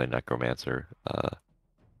when I play Necromancer.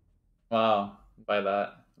 Wow. By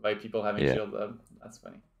that, by people having Yeah, shield up. That's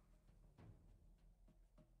funny.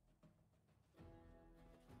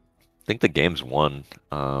 I think the game's won.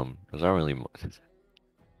 There's not really.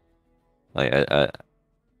 I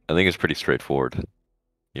think it's pretty straightforward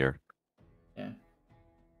here. Yeah.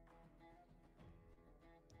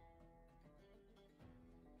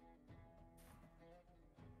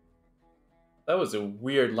 That was a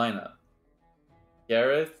weird lineup.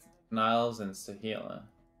 Gareth, Niles, and Sahila.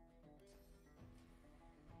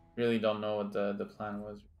 Really don't know what the plan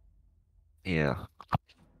was. Yeah.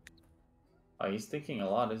 Oh, he's thinking a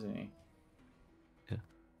lot, isn't he? Yeah.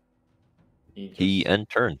 He He just end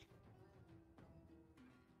turn.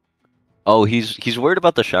 Oh, he's worried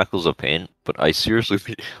about the shackles of pain, but I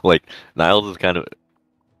seriously like Niles is kind of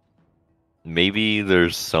maybe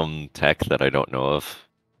there's some tech that I don't know of,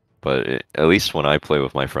 but at least when I play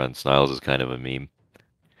with my friends, Niles is kind of a meme.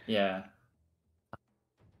 Yeah.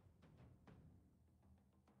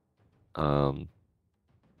 Um,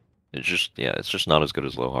 it's just not as good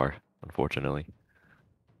as Lohar, unfortunately.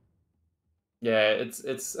 Yeah,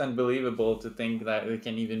 it's unbelievable to think that it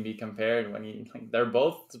can even be compared when you like they're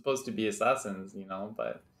both supposed to be assassins, you know,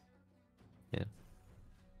 but Yeah.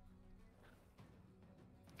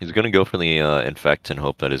 He's gonna go for the infect and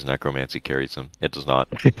hope that his necromancy carries him. It does not.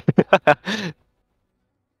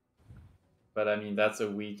 I mean that's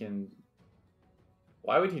a weakened.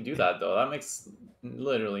 Why would he do that though? That makes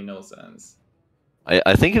literally no sense.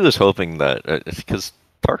 I think he was hoping that because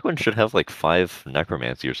Tarquin should have like 5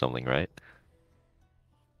 necromancy or something, right?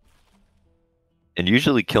 And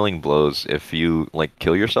usually killing blows, if you like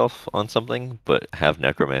kill yourself on something but have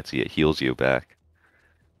necromancy, it heals you back.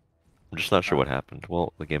 I'm just not sure what happened.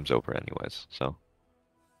 Well, the game's over anyways, so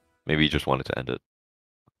maybe he just wanted to end it.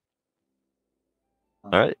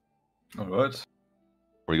 All right, All right.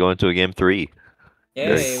 we're going to a game 3.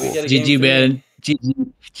 Very Yay, we cool. get a game GG, three. man.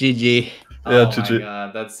 GG. GG. Oh Yeah, my GG.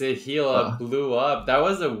 god, that's it. Heal blew up. That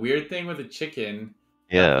was a weird thing with the chicken.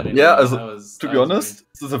 Yeah. Definitely. Yeah, To be honest,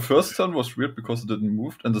 so the first turn was weird because it didn't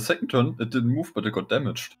move, and the second turn it didn't move, but it got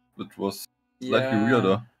damaged. It was slightly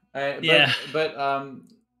weirder.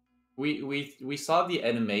 We saw the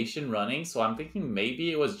animation running, so I'm thinking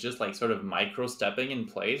maybe it was just like sort of micro stepping in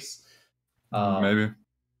place. Maybe.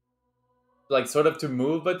 Like sort of to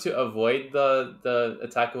move but to avoid the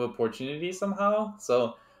attack of opportunity somehow.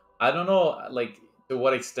 So I don't know like to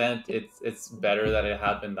what extent it's better that it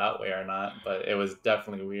happened that way or not, but it was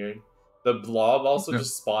definitely weird. The blob also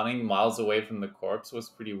just spawning miles away from the corpse was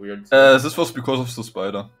pretty weird too. This was because of the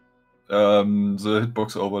spider. The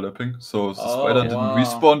hitbox overlapping, so the spider didn't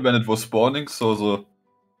respawn when it was spawning, so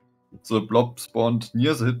the blob spawned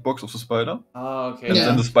near the hitbox of the spider. Oh, okay. And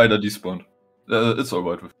then the spider despawned. It's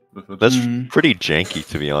alright with it. That's pretty janky,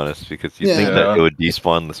 to be honest, because you think that it would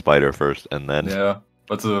despawn the spider first, and then... Yeah,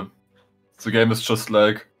 but the game is just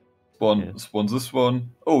like, spawn this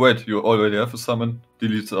one. Oh wait, you already have a summon,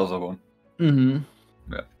 delete the other one.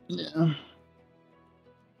 Yeah.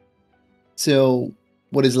 So,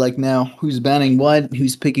 what is like now? Who's banning what?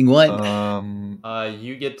 Who's picking what?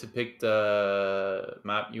 You get to pick the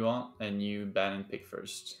map you want, and you ban and pick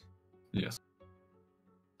first. Yes.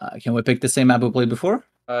 Can we pick the same map we played before?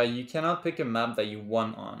 You cannot pick a map that you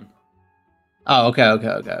won on. Oh, okay.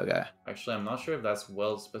 Actually, I'm not sure if that's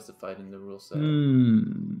well specified in the rule set.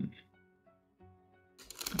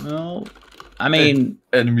 Well, I mean,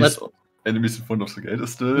 enemies in front of the gate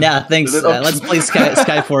is still. Yeah, thanks. Let's play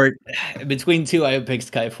Skyfort. Between two, I picked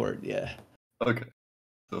Skyfort. Yeah. Okay.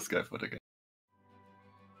 So Skyfort again.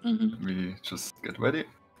 Let me just get ready.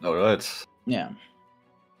 All right. Yeah.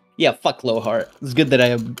 Yeah. Fuck Lohar. It's good that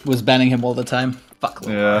I was banning him all the time. Fuck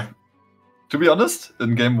Lohar. Yeah. To be honest,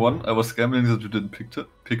 in game 1, I was gambling that you didn't pick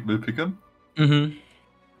him.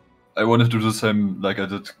 I wanted to do the same like I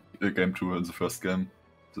did in game 2 in the first game.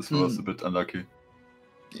 This was a bit unlucky.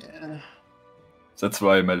 Yeah. That's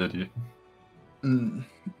why Melody.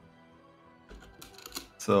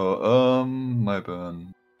 So, my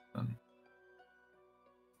burn.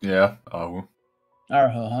 Yeah, Ahu.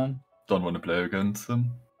 Arho, huh? Don't want to play against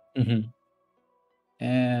him.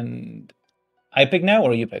 And I pick now,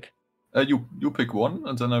 or you pick? You pick one,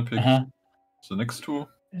 and then I pick the next two.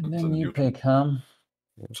 And then you pick, huh?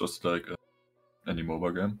 Just like any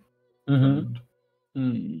mobile game.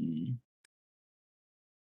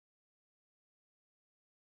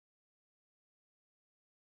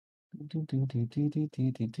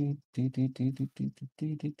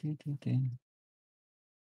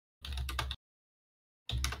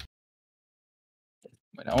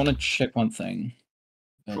 Wait, I want to check one thing.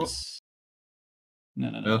 Sure. No.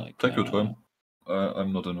 Yeah, like, take your time.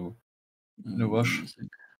 I'm not in a rush.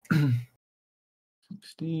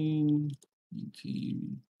 16,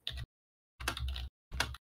 18.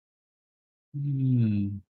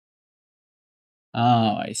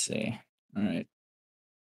 Oh, I see. All right.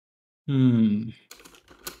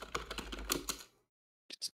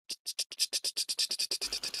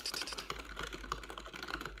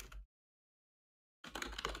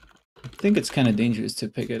 I think it's kind of dangerous to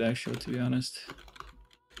pick it, actually, to be honest.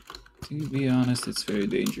 It's very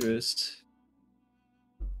dangerous.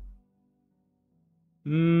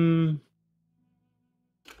 I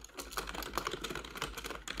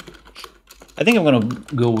think I'm gonna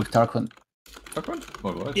go with Tarquin. Tarquin?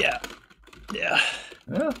 Alright. Yeah. Yeah,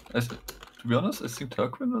 To be honest, I think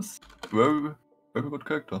Tarquin is very good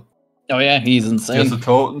character. Oh yeah, he's He insane. has the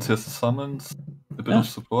tokens, he has the summons, a bit Yeah. of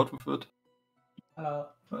support with it. Hello.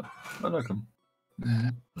 I like him.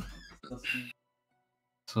 Listening.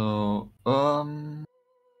 So, now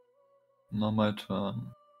my turn.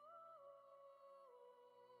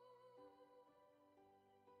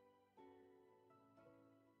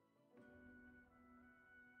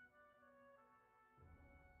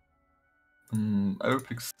 I will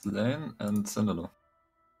pick Slane and Sentinel.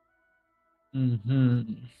 Mm-hmm.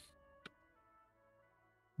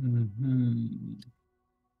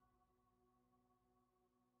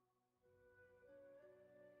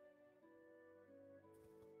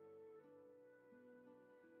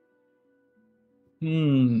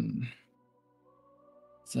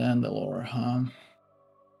 Zandalore, huh?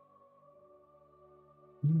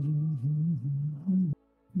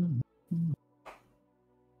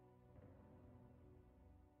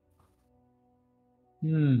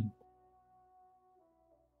 It's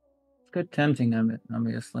quite tempting,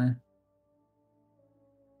 obviously.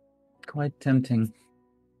 Quite tempting.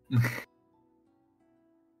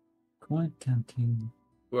 Quite tempting.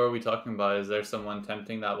 Who are we talking about? Is there someone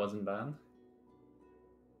tempting that wasn't banned?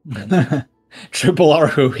 Triple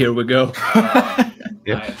Arhu, here we go.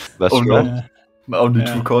 Yeah, Nice. that's Oh, right. no. Only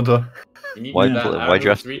two counter. You need Why to ban pl- why Arrow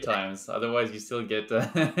draft- 3 times, otherwise you still get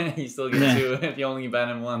you still get Yeah. 2 if you only ban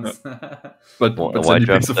him once. But Why then he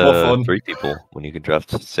draft picks the fourth one. 3 people when you can draft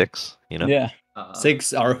 6? You know. Yeah. Uh-uh.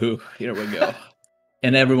 6 Arhu, here we go.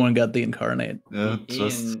 And everyone got the incarnate. Yeah,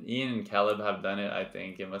 just Ian and Caleb have done it, I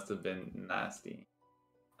think. It must have been nasty.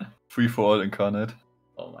 3 for all incarnate.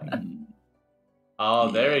 Oh my god.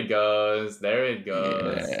 Oh, there it goes. There it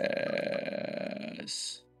goes.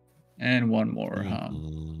 Yes. And one more, huh?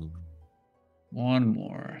 Mm-hmm. One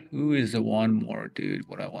more. Who is the one more, dude?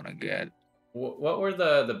 What I want to get? What were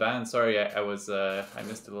the bands? Sorry, I was I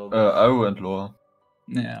missed a little bit. Arrow and Laura.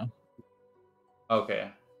 Yeah. Okay.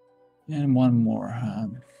 And one more, huh?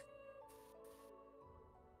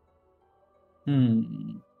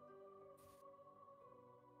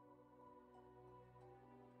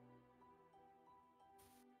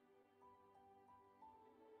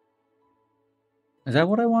 Is that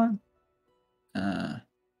what I want?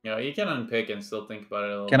 You know, you can unpick and still think about it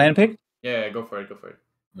a little Can I bit. unpick? Yeah, go for it, go for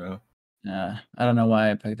it. Yeah. I don't know why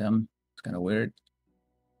I picked them. It's kind of weird.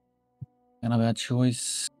 Kind of bad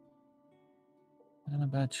choice. Kind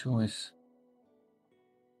of bad choice.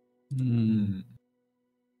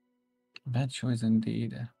 Bad choice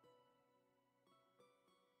indeed.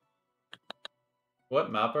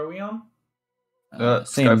 What map are we on?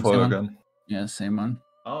 Same Skyfall one. again. Yeah, same one.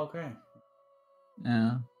 Oh, okay.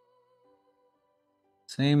 Yeah.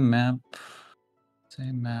 Same map.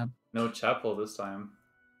 Same map. No chapel this time,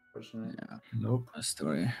 fortunately. Yeah. Nope. A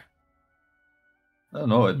story. I don't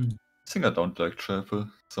know. I think I don't like Chapel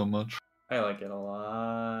so much. I like it a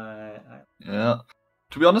lot. Yeah.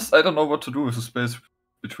 To be honest, I don't know what to do with the space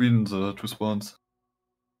between the two spawns.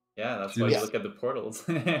 Yeah, that's why you look at the portals.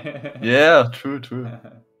 Yeah, true.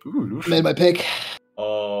 Ooh, Lucian. Made my pick.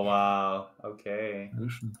 Oh, wow. Okay.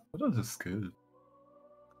 Lucian. What are the skills?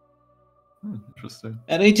 Interesting.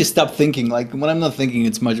 I need to stop thinking. Like, when I'm not thinking,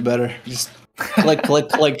 it's much better. Just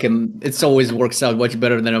click, and it always works out much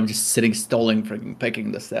better than I'm just sitting stalling, freaking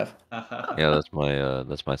picking the stuff. Yeah, that's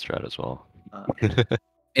my strat as well. Yeah,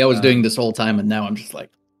 I was doing this whole time, and now I'm just like,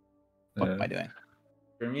 what am I doing?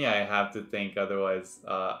 For me, I have to think. Otherwise,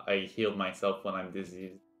 I heal myself when I'm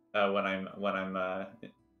diseased. When I'm whatever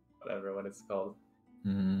what it's called.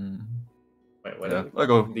 Wait, what? Yeah, I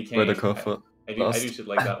go Decaying. where the curve. I do shit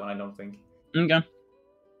like that when I don't think. Okay.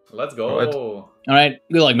 Let's go. All right.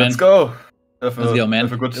 Good luck, man. Let's go. Let's go, man.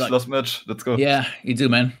 Have a good last match. Let's go. Yeah, you too,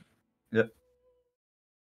 man. Yeah.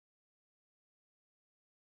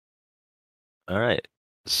 All right.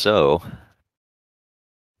 So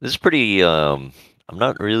this is pretty. I'm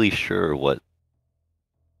not really sure what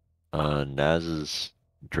Naz's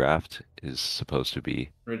draft is supposed to be.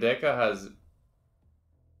 Redeka has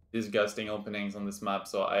disgusting openings on this map,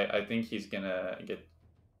 so I think he's gonna get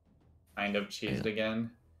kind of cheesed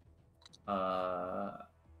again.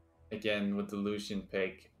 Again with the Lucian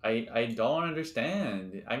pick. I don't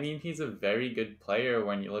understand. I mean, he's a very good player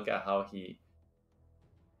when you look at how he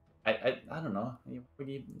I don't know. He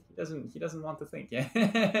doesn't want to think. Yeah.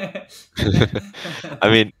 I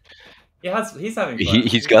mean, he's having fun.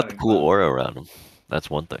 He's got the cool aura around him. That's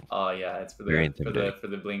one thing. Oh yeah, it's for Very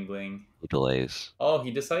the bling bling. He delays. Oh,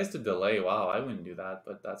 he decides to delay. Wow, I wouldn't do that,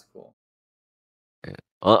 but that's cool. Yeah.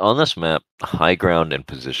 On this map, high ground and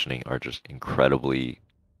positioning are just incredibly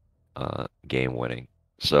game winning.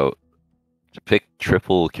 So to pick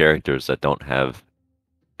triple characters that don't have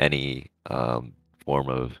any form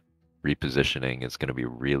of repositioning is going to be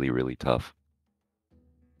really, really tough.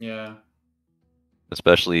 Yeah.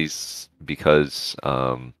 Especially because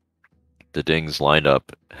the Ding's lineup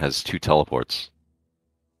has 2 teleports.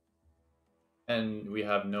 And we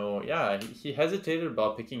have no... Yeah, he hesitated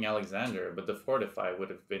about picking Alexander, but the Fortify would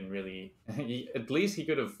have been really... at least he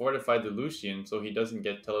could have fortified the Lucian so he doesn't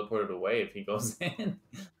get teleported away if he goes in.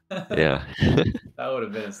 Yeah. That would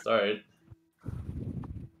have been a start.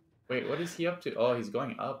 Wait, what is he up to? Oh, he's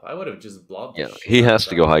going up. I would have just blobbed the Yeah, shit he out has of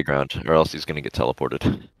to go that. high ground, or else he's gonna get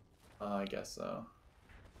teleported. I guess so.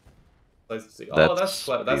 Let's see. Oh, That's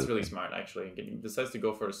that's really smart, actually. He decides to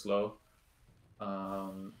go for a slow.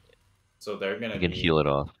 So they're You gonna can be... heal it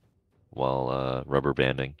off while rubber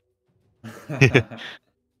banding. So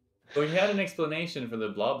he had an explanation for the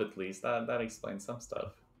blob, at least. That explains some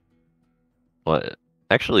stuff. But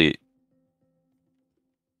actually,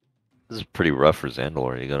 this is pretty rough for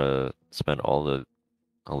Zandalor. You gotta spend all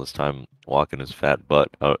this time walking his fat butt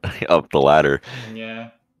up the ladder.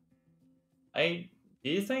 Yeah. Do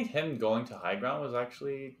you think him going to high ground was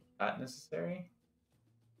actually that necessary?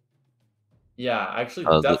 Yeah, actually,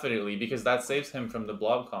 The, definitely, because that saves him from the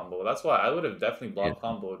blob combo. That's why I would have definitely yeah,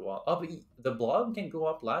 blob comboed while... Oh, but the blob can go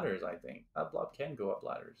up ladders, I think. That blob can go up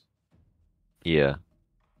ladders. yeah.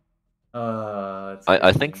 It's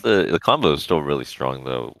I think crazy. the combo is still really strong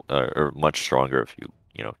though, or much stronger if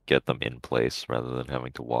you know get them in place rather than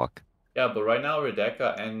having to walk. Yeah, but right now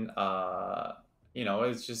Rebecca and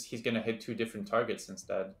it's just he's gonna hit 2 different targets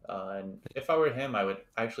instead. And if I were him, I would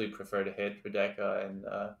actually prefer to hit Rebecca and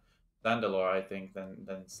Vandalore, I think,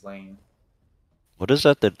 than Slain. What is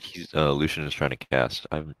that he's Lucian is trying to cast?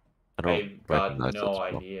 I don't I've got recognize that no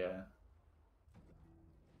spell. idea.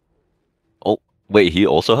 Oh, wait, he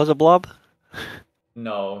also has a blob?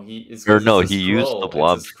 No, it's Or because it's no, a he used the scroll. It's a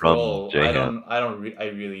blobs from scroll. Jahan. I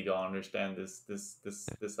really don't understand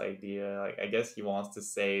this idea. Like, I guess he wants to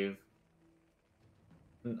save.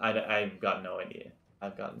 I've got no idea.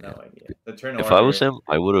 I've got no Yeah. idea. The turn If I was order. him,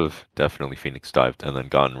 I would have definitely Phoenix dived and then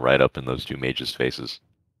gotten right up in those 2 mages' faces.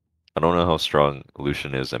 I don't know how strong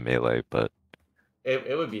Lucian is at melee, but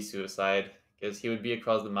It would be suicide because he would be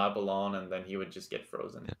across the map alone, and then he would just get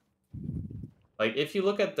frozen. yeah. Like, if you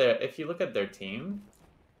look at their team,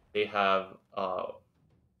 they have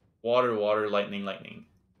water, water, lightning, lightning.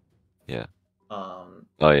 Yeah. Um.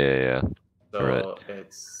 Oh yeah. Right. So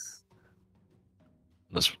it's...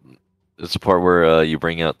 This it's the part where you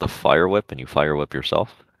bring out the fire whip and you fire whip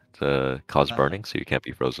yourself to cause burning, so you can't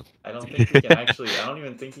be frozen. I don't think he can actually. I don't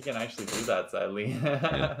even think he can actually do that, sadly.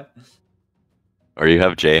 Yeah. Or you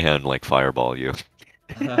have Jahan like fireball you.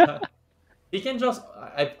 He can just...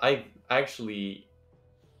 I actually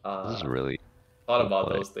This is really thought cool about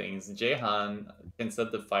play. those things. Jahan can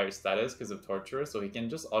set the fire status because of Torturer, so he can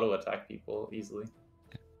just auto attack people easily.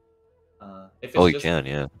 If it's Oh, you just... can,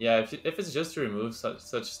 yeah. Yeah, if it's just to remove such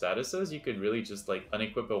statuses, you could really just like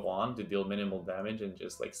unequip a wand to deal minimal damage and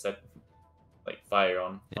just like set like fire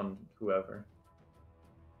on whoever.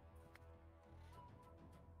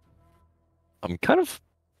 I'm kind of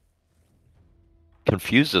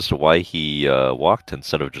confused as to why he walked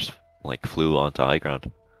instead of just like flew onto high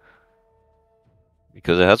ground.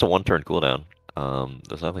 Because it has a 1-turn cooldown.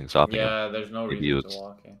 There's nothing stopping him. Yeah, there's no Maybe it reason to was,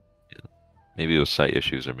 walk in. yeah, maybe it was sight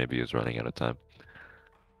issues, or maybe he was running out of time.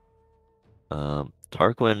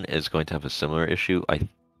 Tarquin is going to have a similar issue.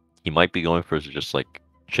 He might be going for just like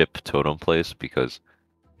chip totem plays because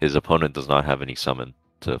his opponent does not have any summon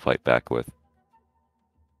to fight back with.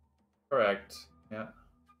 Correct. Yeah.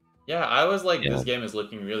 Yeah, I was like, Yeah. this game is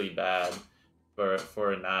looking really bad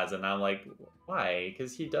for Naz, and I'm like, why?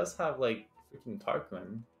 Because he does have like freaking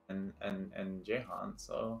Tarquin and Jahan,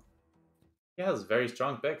 so he has very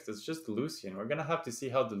strong picks. It's just Lucian. We're gonna have to see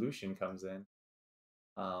how the Lucian comes in.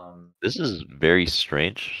 This is very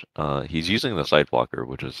strange. He's using the side blocker,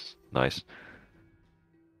 which is nice.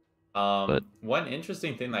 But One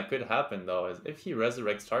interesting thing that could happen though is if he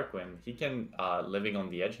resurrects Tarquin, he can living on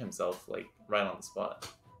the edge himself, like right on the spot.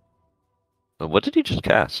 what did he just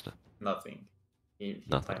cast? Nothing. He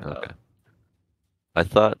Nothing. timed Okay. out. I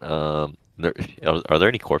thought are there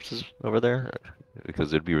any corpses over there?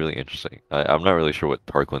 Because it'd be really interesting. I'm not really sure what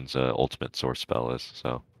Tarquin's ultimate source spell is,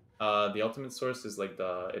 so. The ultimate source is like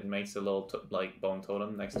it makes a little like bone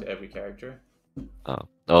totem next to every character.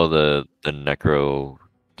 Oh, the necro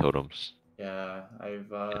totems. Yeah, I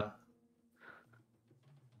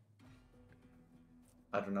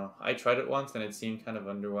don't know. I tried it once and it seemed kind of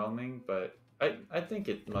underwhelming, but I think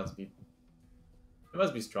it must be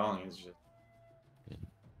strong. It's just...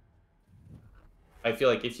 I feel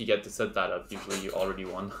like if you get to set that up, usually you already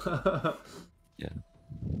won. Yeah.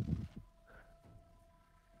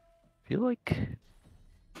 I feel like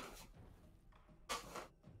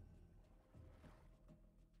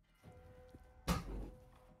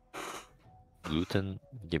Luton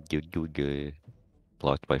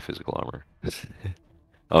blocked by physical armor.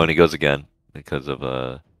 Oh, and he goes again because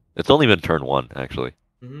of it's only been turn 1 actually.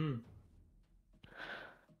 Mm-hmm.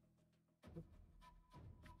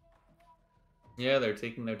 Yeah, they're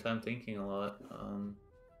taking their time thinking a lot. On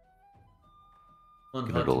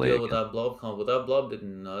Gonna how to delay deal with again. that blob combo. That blob did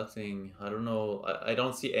nothing. I don't know. I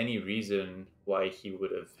don't see any reason why he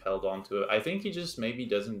would have held on to it. I think he just maybe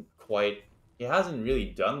doesn't quite. He hasn't really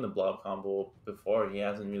done the blob combo before. He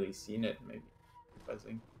hasn't really seen it. Maybe. I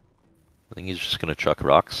think he's just gonna chuck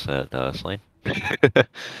rocks at Slane.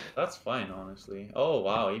 that's fine, honestly. Oh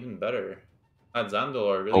wow, even better. That Zandor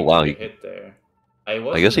Oh really wow, took a hit there. I I guess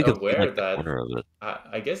wasn't he could see aware like the that. corner of it.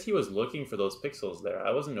 I guess he was looking for those pixels there.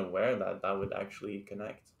 I wasn't aware that that would actually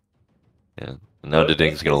connect. Yeah. And now So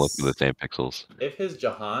Dading's gonna look for the same pixels. if his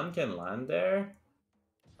Jahan can land there,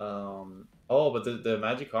 oh, but the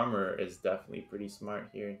magic armor is definitely pretty smart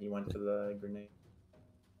here. He went for the grenade.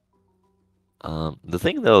 The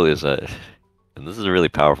thing though is that, and this is a really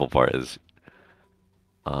powerful part, is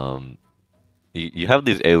you have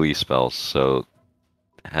these AoE spells, so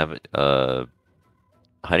have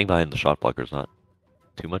hiding behind the shot blocker is not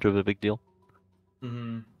too much of a big deal.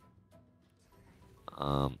 Mm-hmm.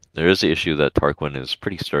 There is the issue that Tarquin is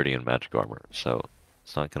pretty sturdy in magic armor, so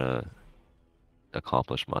it's not gonna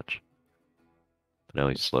accomplish much. But now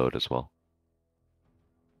he's slowed as well.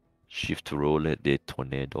 Shift roll de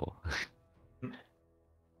tornado.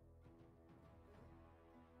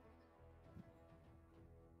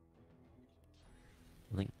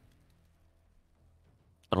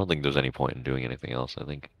 I don't think there's any point in doing anything else. I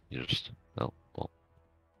think you just well.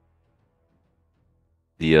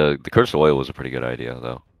 The cursed oil was a pretty good idea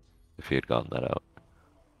though, if he had gotten that out.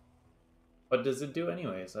 What does it do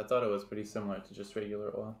anyways? I thought it was pretty similar to just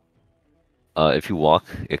regular oil. If you walk,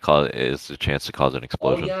 it's a chance to cause an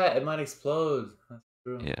explosion. Oh yeah, it might explode. That's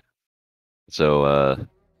true. Yeah. So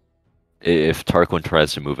if Tarquin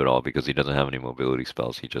tries to move at all because he doesn't have any mobility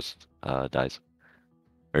spells, he just dies.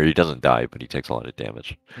 Or he doesn't die, but he takes a lot of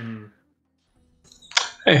damage. Mm-hmm.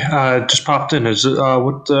 Hey, just popped in. Is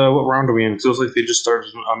what round are we in? 'Cause it looks like they just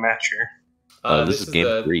started a match here. This is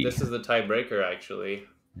game 3. This is the tiebreaker actually.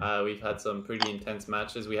 We've had some pretty intense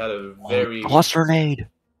matches. We had a very cluster grenade.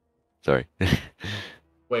 Sorry.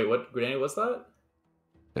 Wait, what grenade was that?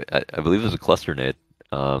 I believe it was a cluster nade.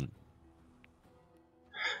 Yeah,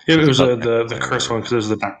 it was the curse one because there's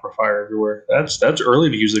the backfire everywhere. That's early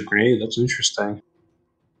to use the grenade. That's interesting.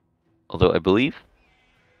 Although I believe.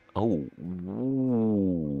 Oh.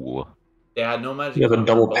 Ooh. They had no magic. Yeah, the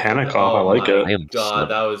double panic off. I like it. I am God,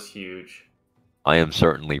 that was huge. I am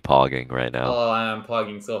certainly pogging right now. Oh, I am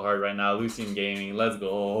pogging so hard right now. Lucian Gaming, let's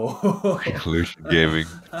go. Lucian Gaming,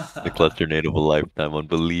 the cluster nade of a lifetime,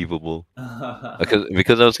 unbelievable.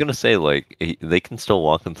 Because I was gonna say like they can still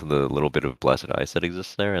walk into the little bit of blessed ice that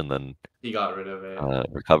exists there, and then he got rid of it.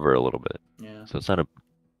 Recover a little bit. Yeah. So it's not a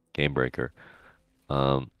game breaker.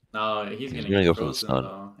 No, he's gonna go get for the frozen stun.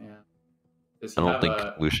 though. Yeah. I don't think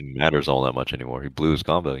Lucian matters all that much anymore. He blew his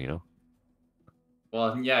combo, you know.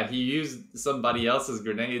 Well, yeah, he used somebody else's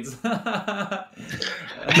grenades. It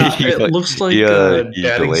looks like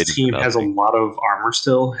Daddy's team has a lot of armor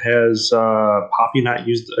still. Has Poppy not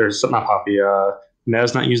used, or not Poppy,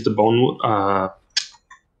 Naz not used the bone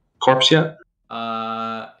corpse yet?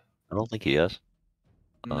 I don't think he has.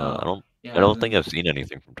 No. I don't think I've seen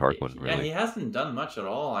anything from Tarquin, really. Yeah, he hasn't done much at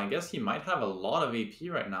all. I guess he might have a lot of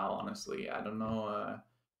AP right now, honestly. I don't know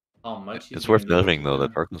how much he's It's worth noting, though,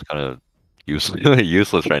 that Tarquin's kind of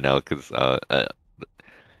useless right now, because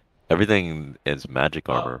everything is magic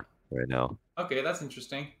armor right now. Okay, that's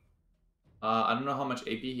interesting. I don't know how much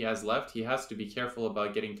AP he has left. He has to be careful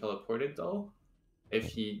about getting teleported, though. If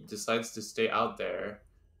he decides to stay out there,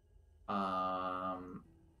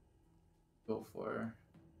 go for...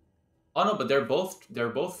 Oh no, but they're both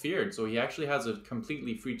feared, so he actually has a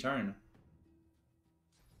completely free turn.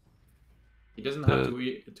 He doesn't have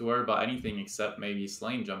to worry about anything except maybe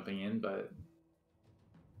Slane jumping in, but...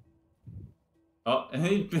 Oh, and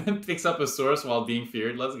he picks up a source while being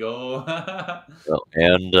feared. Let's go.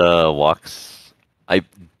 And walks...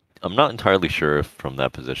 I'm not entirely sure if from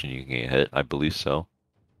that position you can get hit. I believe so.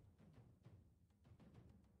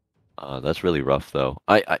 That's really rough, though.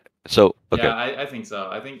 So okay. Yeah, I think so.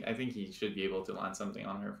 I think he should be able to land something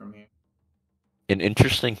on her from here. An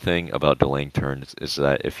interesting thing about delaying turns is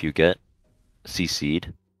that if you get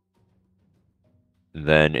CC'd,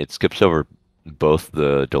 then it skips over both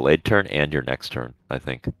the delayed turn and your next turn, I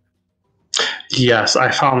think. Yes,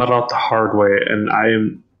 I found that out the hard way, and I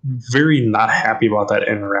am very not happy about that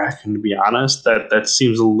interaction, to be honest. That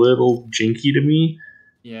seems a little jinky to me,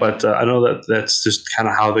 Yeah. but I know that that's just kind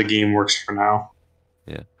of how the game works for now.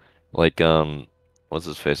 Yeah. Like, what's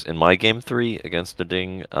his face? In my game 3 against the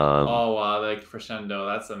Ding, oh, wow, like crescendo,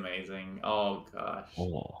 that's amazing. Oh, gosh.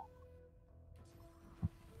 Oh.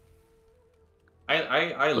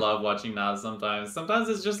 I love watching Naz sometimes. Sometimes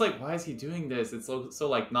it's just like, why is he doing this? It's so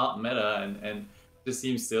like not meta and just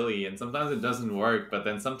seems silly. And sometimes it doesn't work, but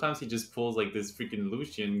then sometimes he just pulls like this freaking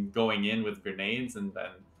Lucian going in with grenades, and then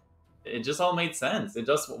it just all made sense. It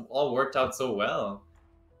just all worked out so well.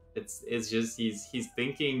 It's just he's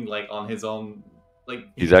thinking like on his own, like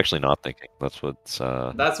he's actually not thinking. That's what's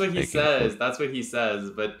that's what he says. That's what he says,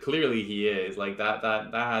 but clearly he is. Like that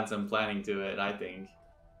had some planning to it, I think.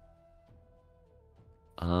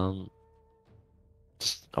 I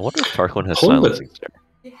wonder if Tarquin has silencing stare.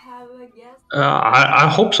 I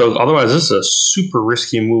hope so. Otherwise, this is a super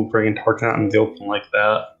risky move bringing Tarquin out in the open like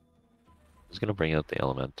that. He's gonna bring out the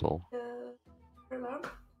elemental.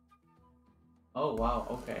 Oh wow,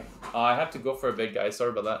 okay. I have to go for a bit, guys.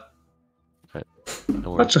 Sorry about that. Right.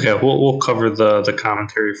 No That's okay. We'll cover the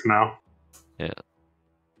commentary for now. Yeah.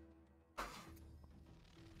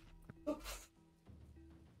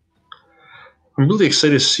 I'm really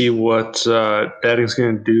excited to see what dading's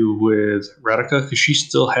going to do with Radika, because she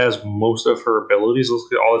still has most of her abilities.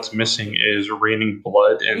 Looks like all it's missing is Raining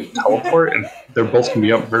Blood and Teleport, and they're both going to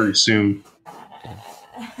be up very soon.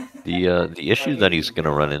 The issue that he's going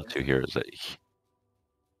to run into here is that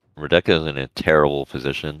Radika is in a terrible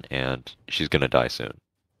position, and she's going to die soon.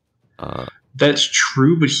 That's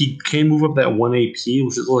true, but he can move up that 1 AP,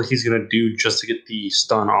 which is what he's going to do just to get the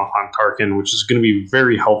stun off on Tarkin, which is going to be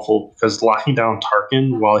very helpful, because locking down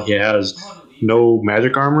Tarkin while he has no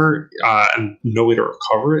magic armor and no way to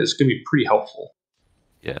recover it is going to be pretty helpful.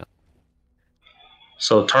 Yeah.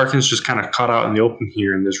 So Tarkin's just kind of caught out in the open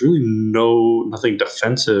here, and there's really nothing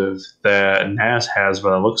defensive that Naz has by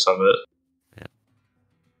the looks of it. Yeah.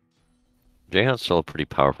 Jaehan's still a pretty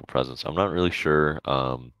powerful presence. I'm not really sure...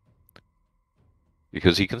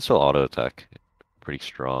 because he can still auto attack pretty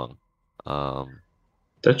strong.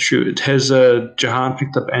 That's true. Has Jahan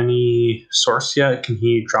picked up any source yet? Can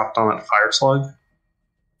he drop down that fire slug?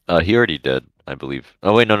 He already did, I believe.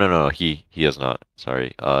 Oh wait, no. He has not.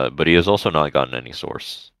 Sorry. But he has also not gotten any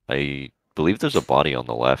source. I believe there's a body on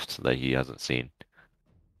the left that he hasn't seen.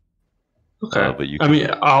 Okay. But I mean,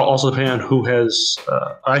 I'll also depend on who has.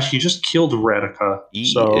 Actually, he just killed Radika,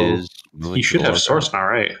 so he should have source now,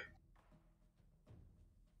 right?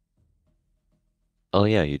 Oh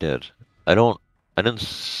yeah, he did. I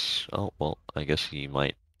didn't. Oh well, I guess he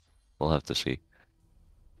might. We'll have to see.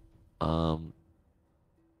 I'm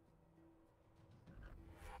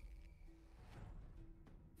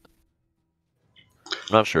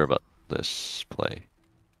not sure about this play.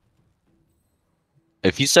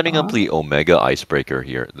 If he's setting up the Omega Icebreaker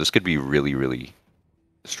here, this could be really, really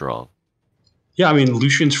strong. Yeah, I mean,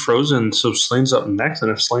 Lucian's frozen, so Slane's up next, and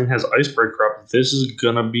if Slane has Icebreaker up, this is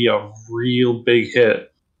gonna be a real big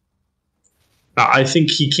hit. Now, I think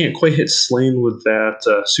he can't quite hit Slane with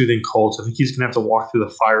that Soothing Cold, so I think he's gonna have to walk through the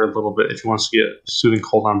fire a little bit if he wants to get Soothing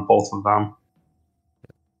Cold on both of them.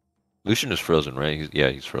 Lucian is frozen, right?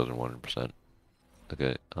 He's frozen 100%.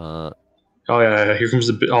 Okay. Oh yeah, here comes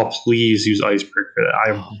the. Oh, please use Icebreaker.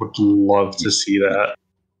 I would love to see that.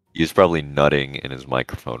 He's probably nutting in his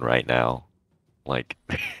microphone right now. Like.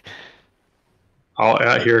 Oh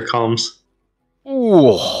yeah, here it comes.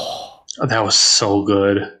 Ooh. Oh, that was so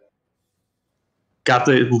good. Got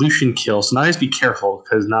the Lucian kill, so now just be careful,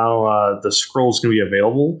 because now the scroll is going to be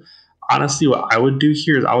available. Honestly, what I would do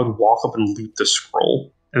here is I would walk up and loot the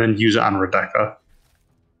scroll, and then use it on Radika.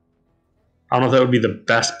 I don't know if that would be the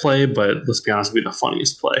best play, but let's be honest, it would be the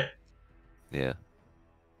funniest play. Yeah.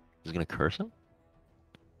 He's going to curse him?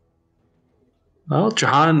 Well,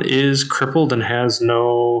 Jahan is crippled and has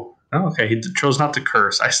no... Oh, okay, he chose not to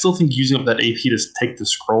curse. I still think using up that AP to take the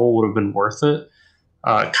scroll would have been worth it.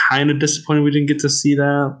 Kind of disappointed we didn't get to see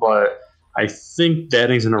that, but I think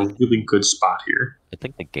dading's in a really good spot here. I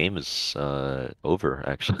think the game is over,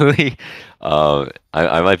 actually.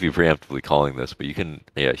 I might be preemptively calling this, but you can...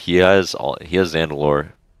 Yeah, he has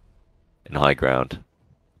Zandalore in high ground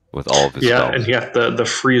with all of his spells. And he got the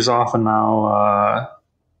freeze off, and now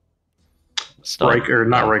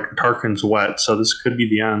Tarkin's wet, so this could be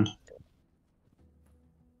the end.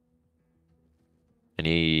 And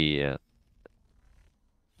he...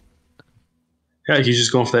 Yeah, he's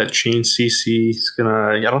just going for that chain CC. He's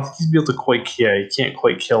gonna. I don't think he's be able to quite. Yeah, he can't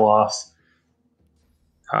quite kill off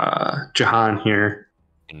Jahan here.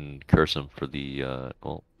 And curse him for the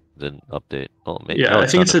well, didn't update. Oh, maybe, Yeah, no, I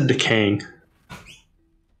think it's a not decaying.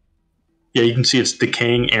 Yeah, you can see it's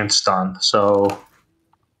decaying and stun. So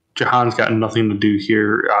Jahan's got nothing to do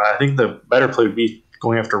here. I think the better play would be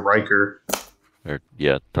going after Riker. or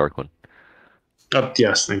yeah, Tarquin.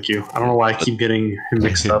 Yes, thank you. I don't know why I keep getting him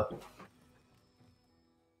mixed up.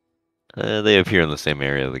 They appear in the same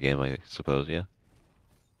area of the game, I suppose. Yeah.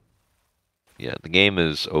 Yeah, the game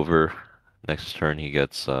is over. Next turn, he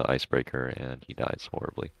gets Icebreaker, and he dies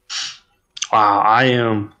horribly. Wow, I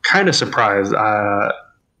am kind of surprised. I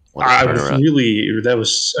really, that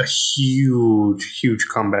was a huge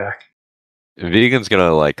comeback. Vegan's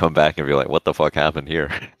gonna like come back and be like, "What the fuck happened here?"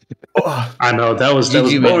 I know that was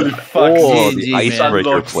GG, man. Holy fuck! Oh, GG, the man. icebreaker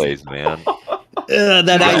Unlocks. plays, man. That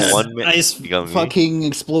got ice, one minute. ice You got me. fucking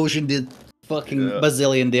explosion did fucking Yeah.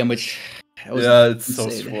 bazillion damage. That was Yeah, it's so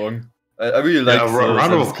insane. strong. I really like.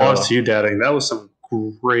 Round of applause to you, Daddy. That was some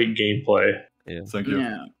great gameplay. Yeah. Thank you.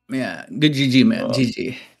 Yeah. Good GG, man.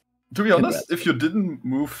 GG. To be honest, if you didn't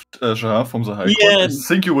move Jahan from the high court, Yeah. I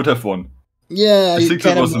think you would have won. Yeah, I you think that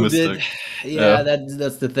kinda was a moved it. mistake. Yeah, Yeah.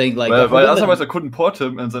 that's the thing. Like, Well, I forgot otherwise that- I couldn't port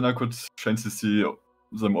him, and then I could chance to see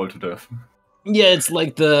them all to death. yeah, it's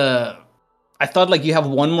like I thought like you have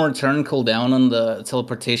one more turn cooldown on the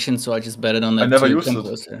teleportation, so I just bet it on that. I never to used come it.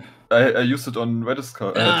 closer. I used it on Redis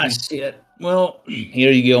card. Shit. Well,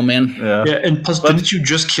 here you go, man. Yeah. Yeah, and plus, But- didn't you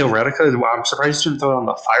just kill Radica? Wow, I'm surprised you didn't throw it on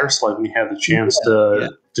the fire slug when you had the chance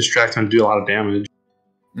to distract him and do a lot of damage.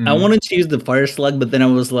 I wanted to use the fire slug, but then I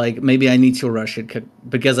was like, maybe I need to rush it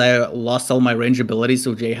because I lost all my range abilities.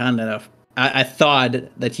 So Jahan, and I thought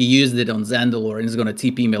that he used it on Zandalore and he's going to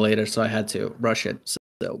TP me later, so I had to rush it. So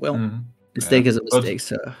mistake is a But mistake.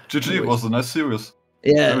 So GG, it was a nice series.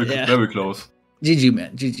 yeah, Very close. GG,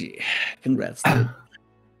 man, GG. Congrats, dude.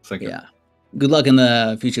 Thank you. Yeah. Good luck in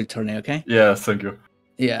the future tourney. Okay. Yeah, thank you.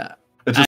 Yeah.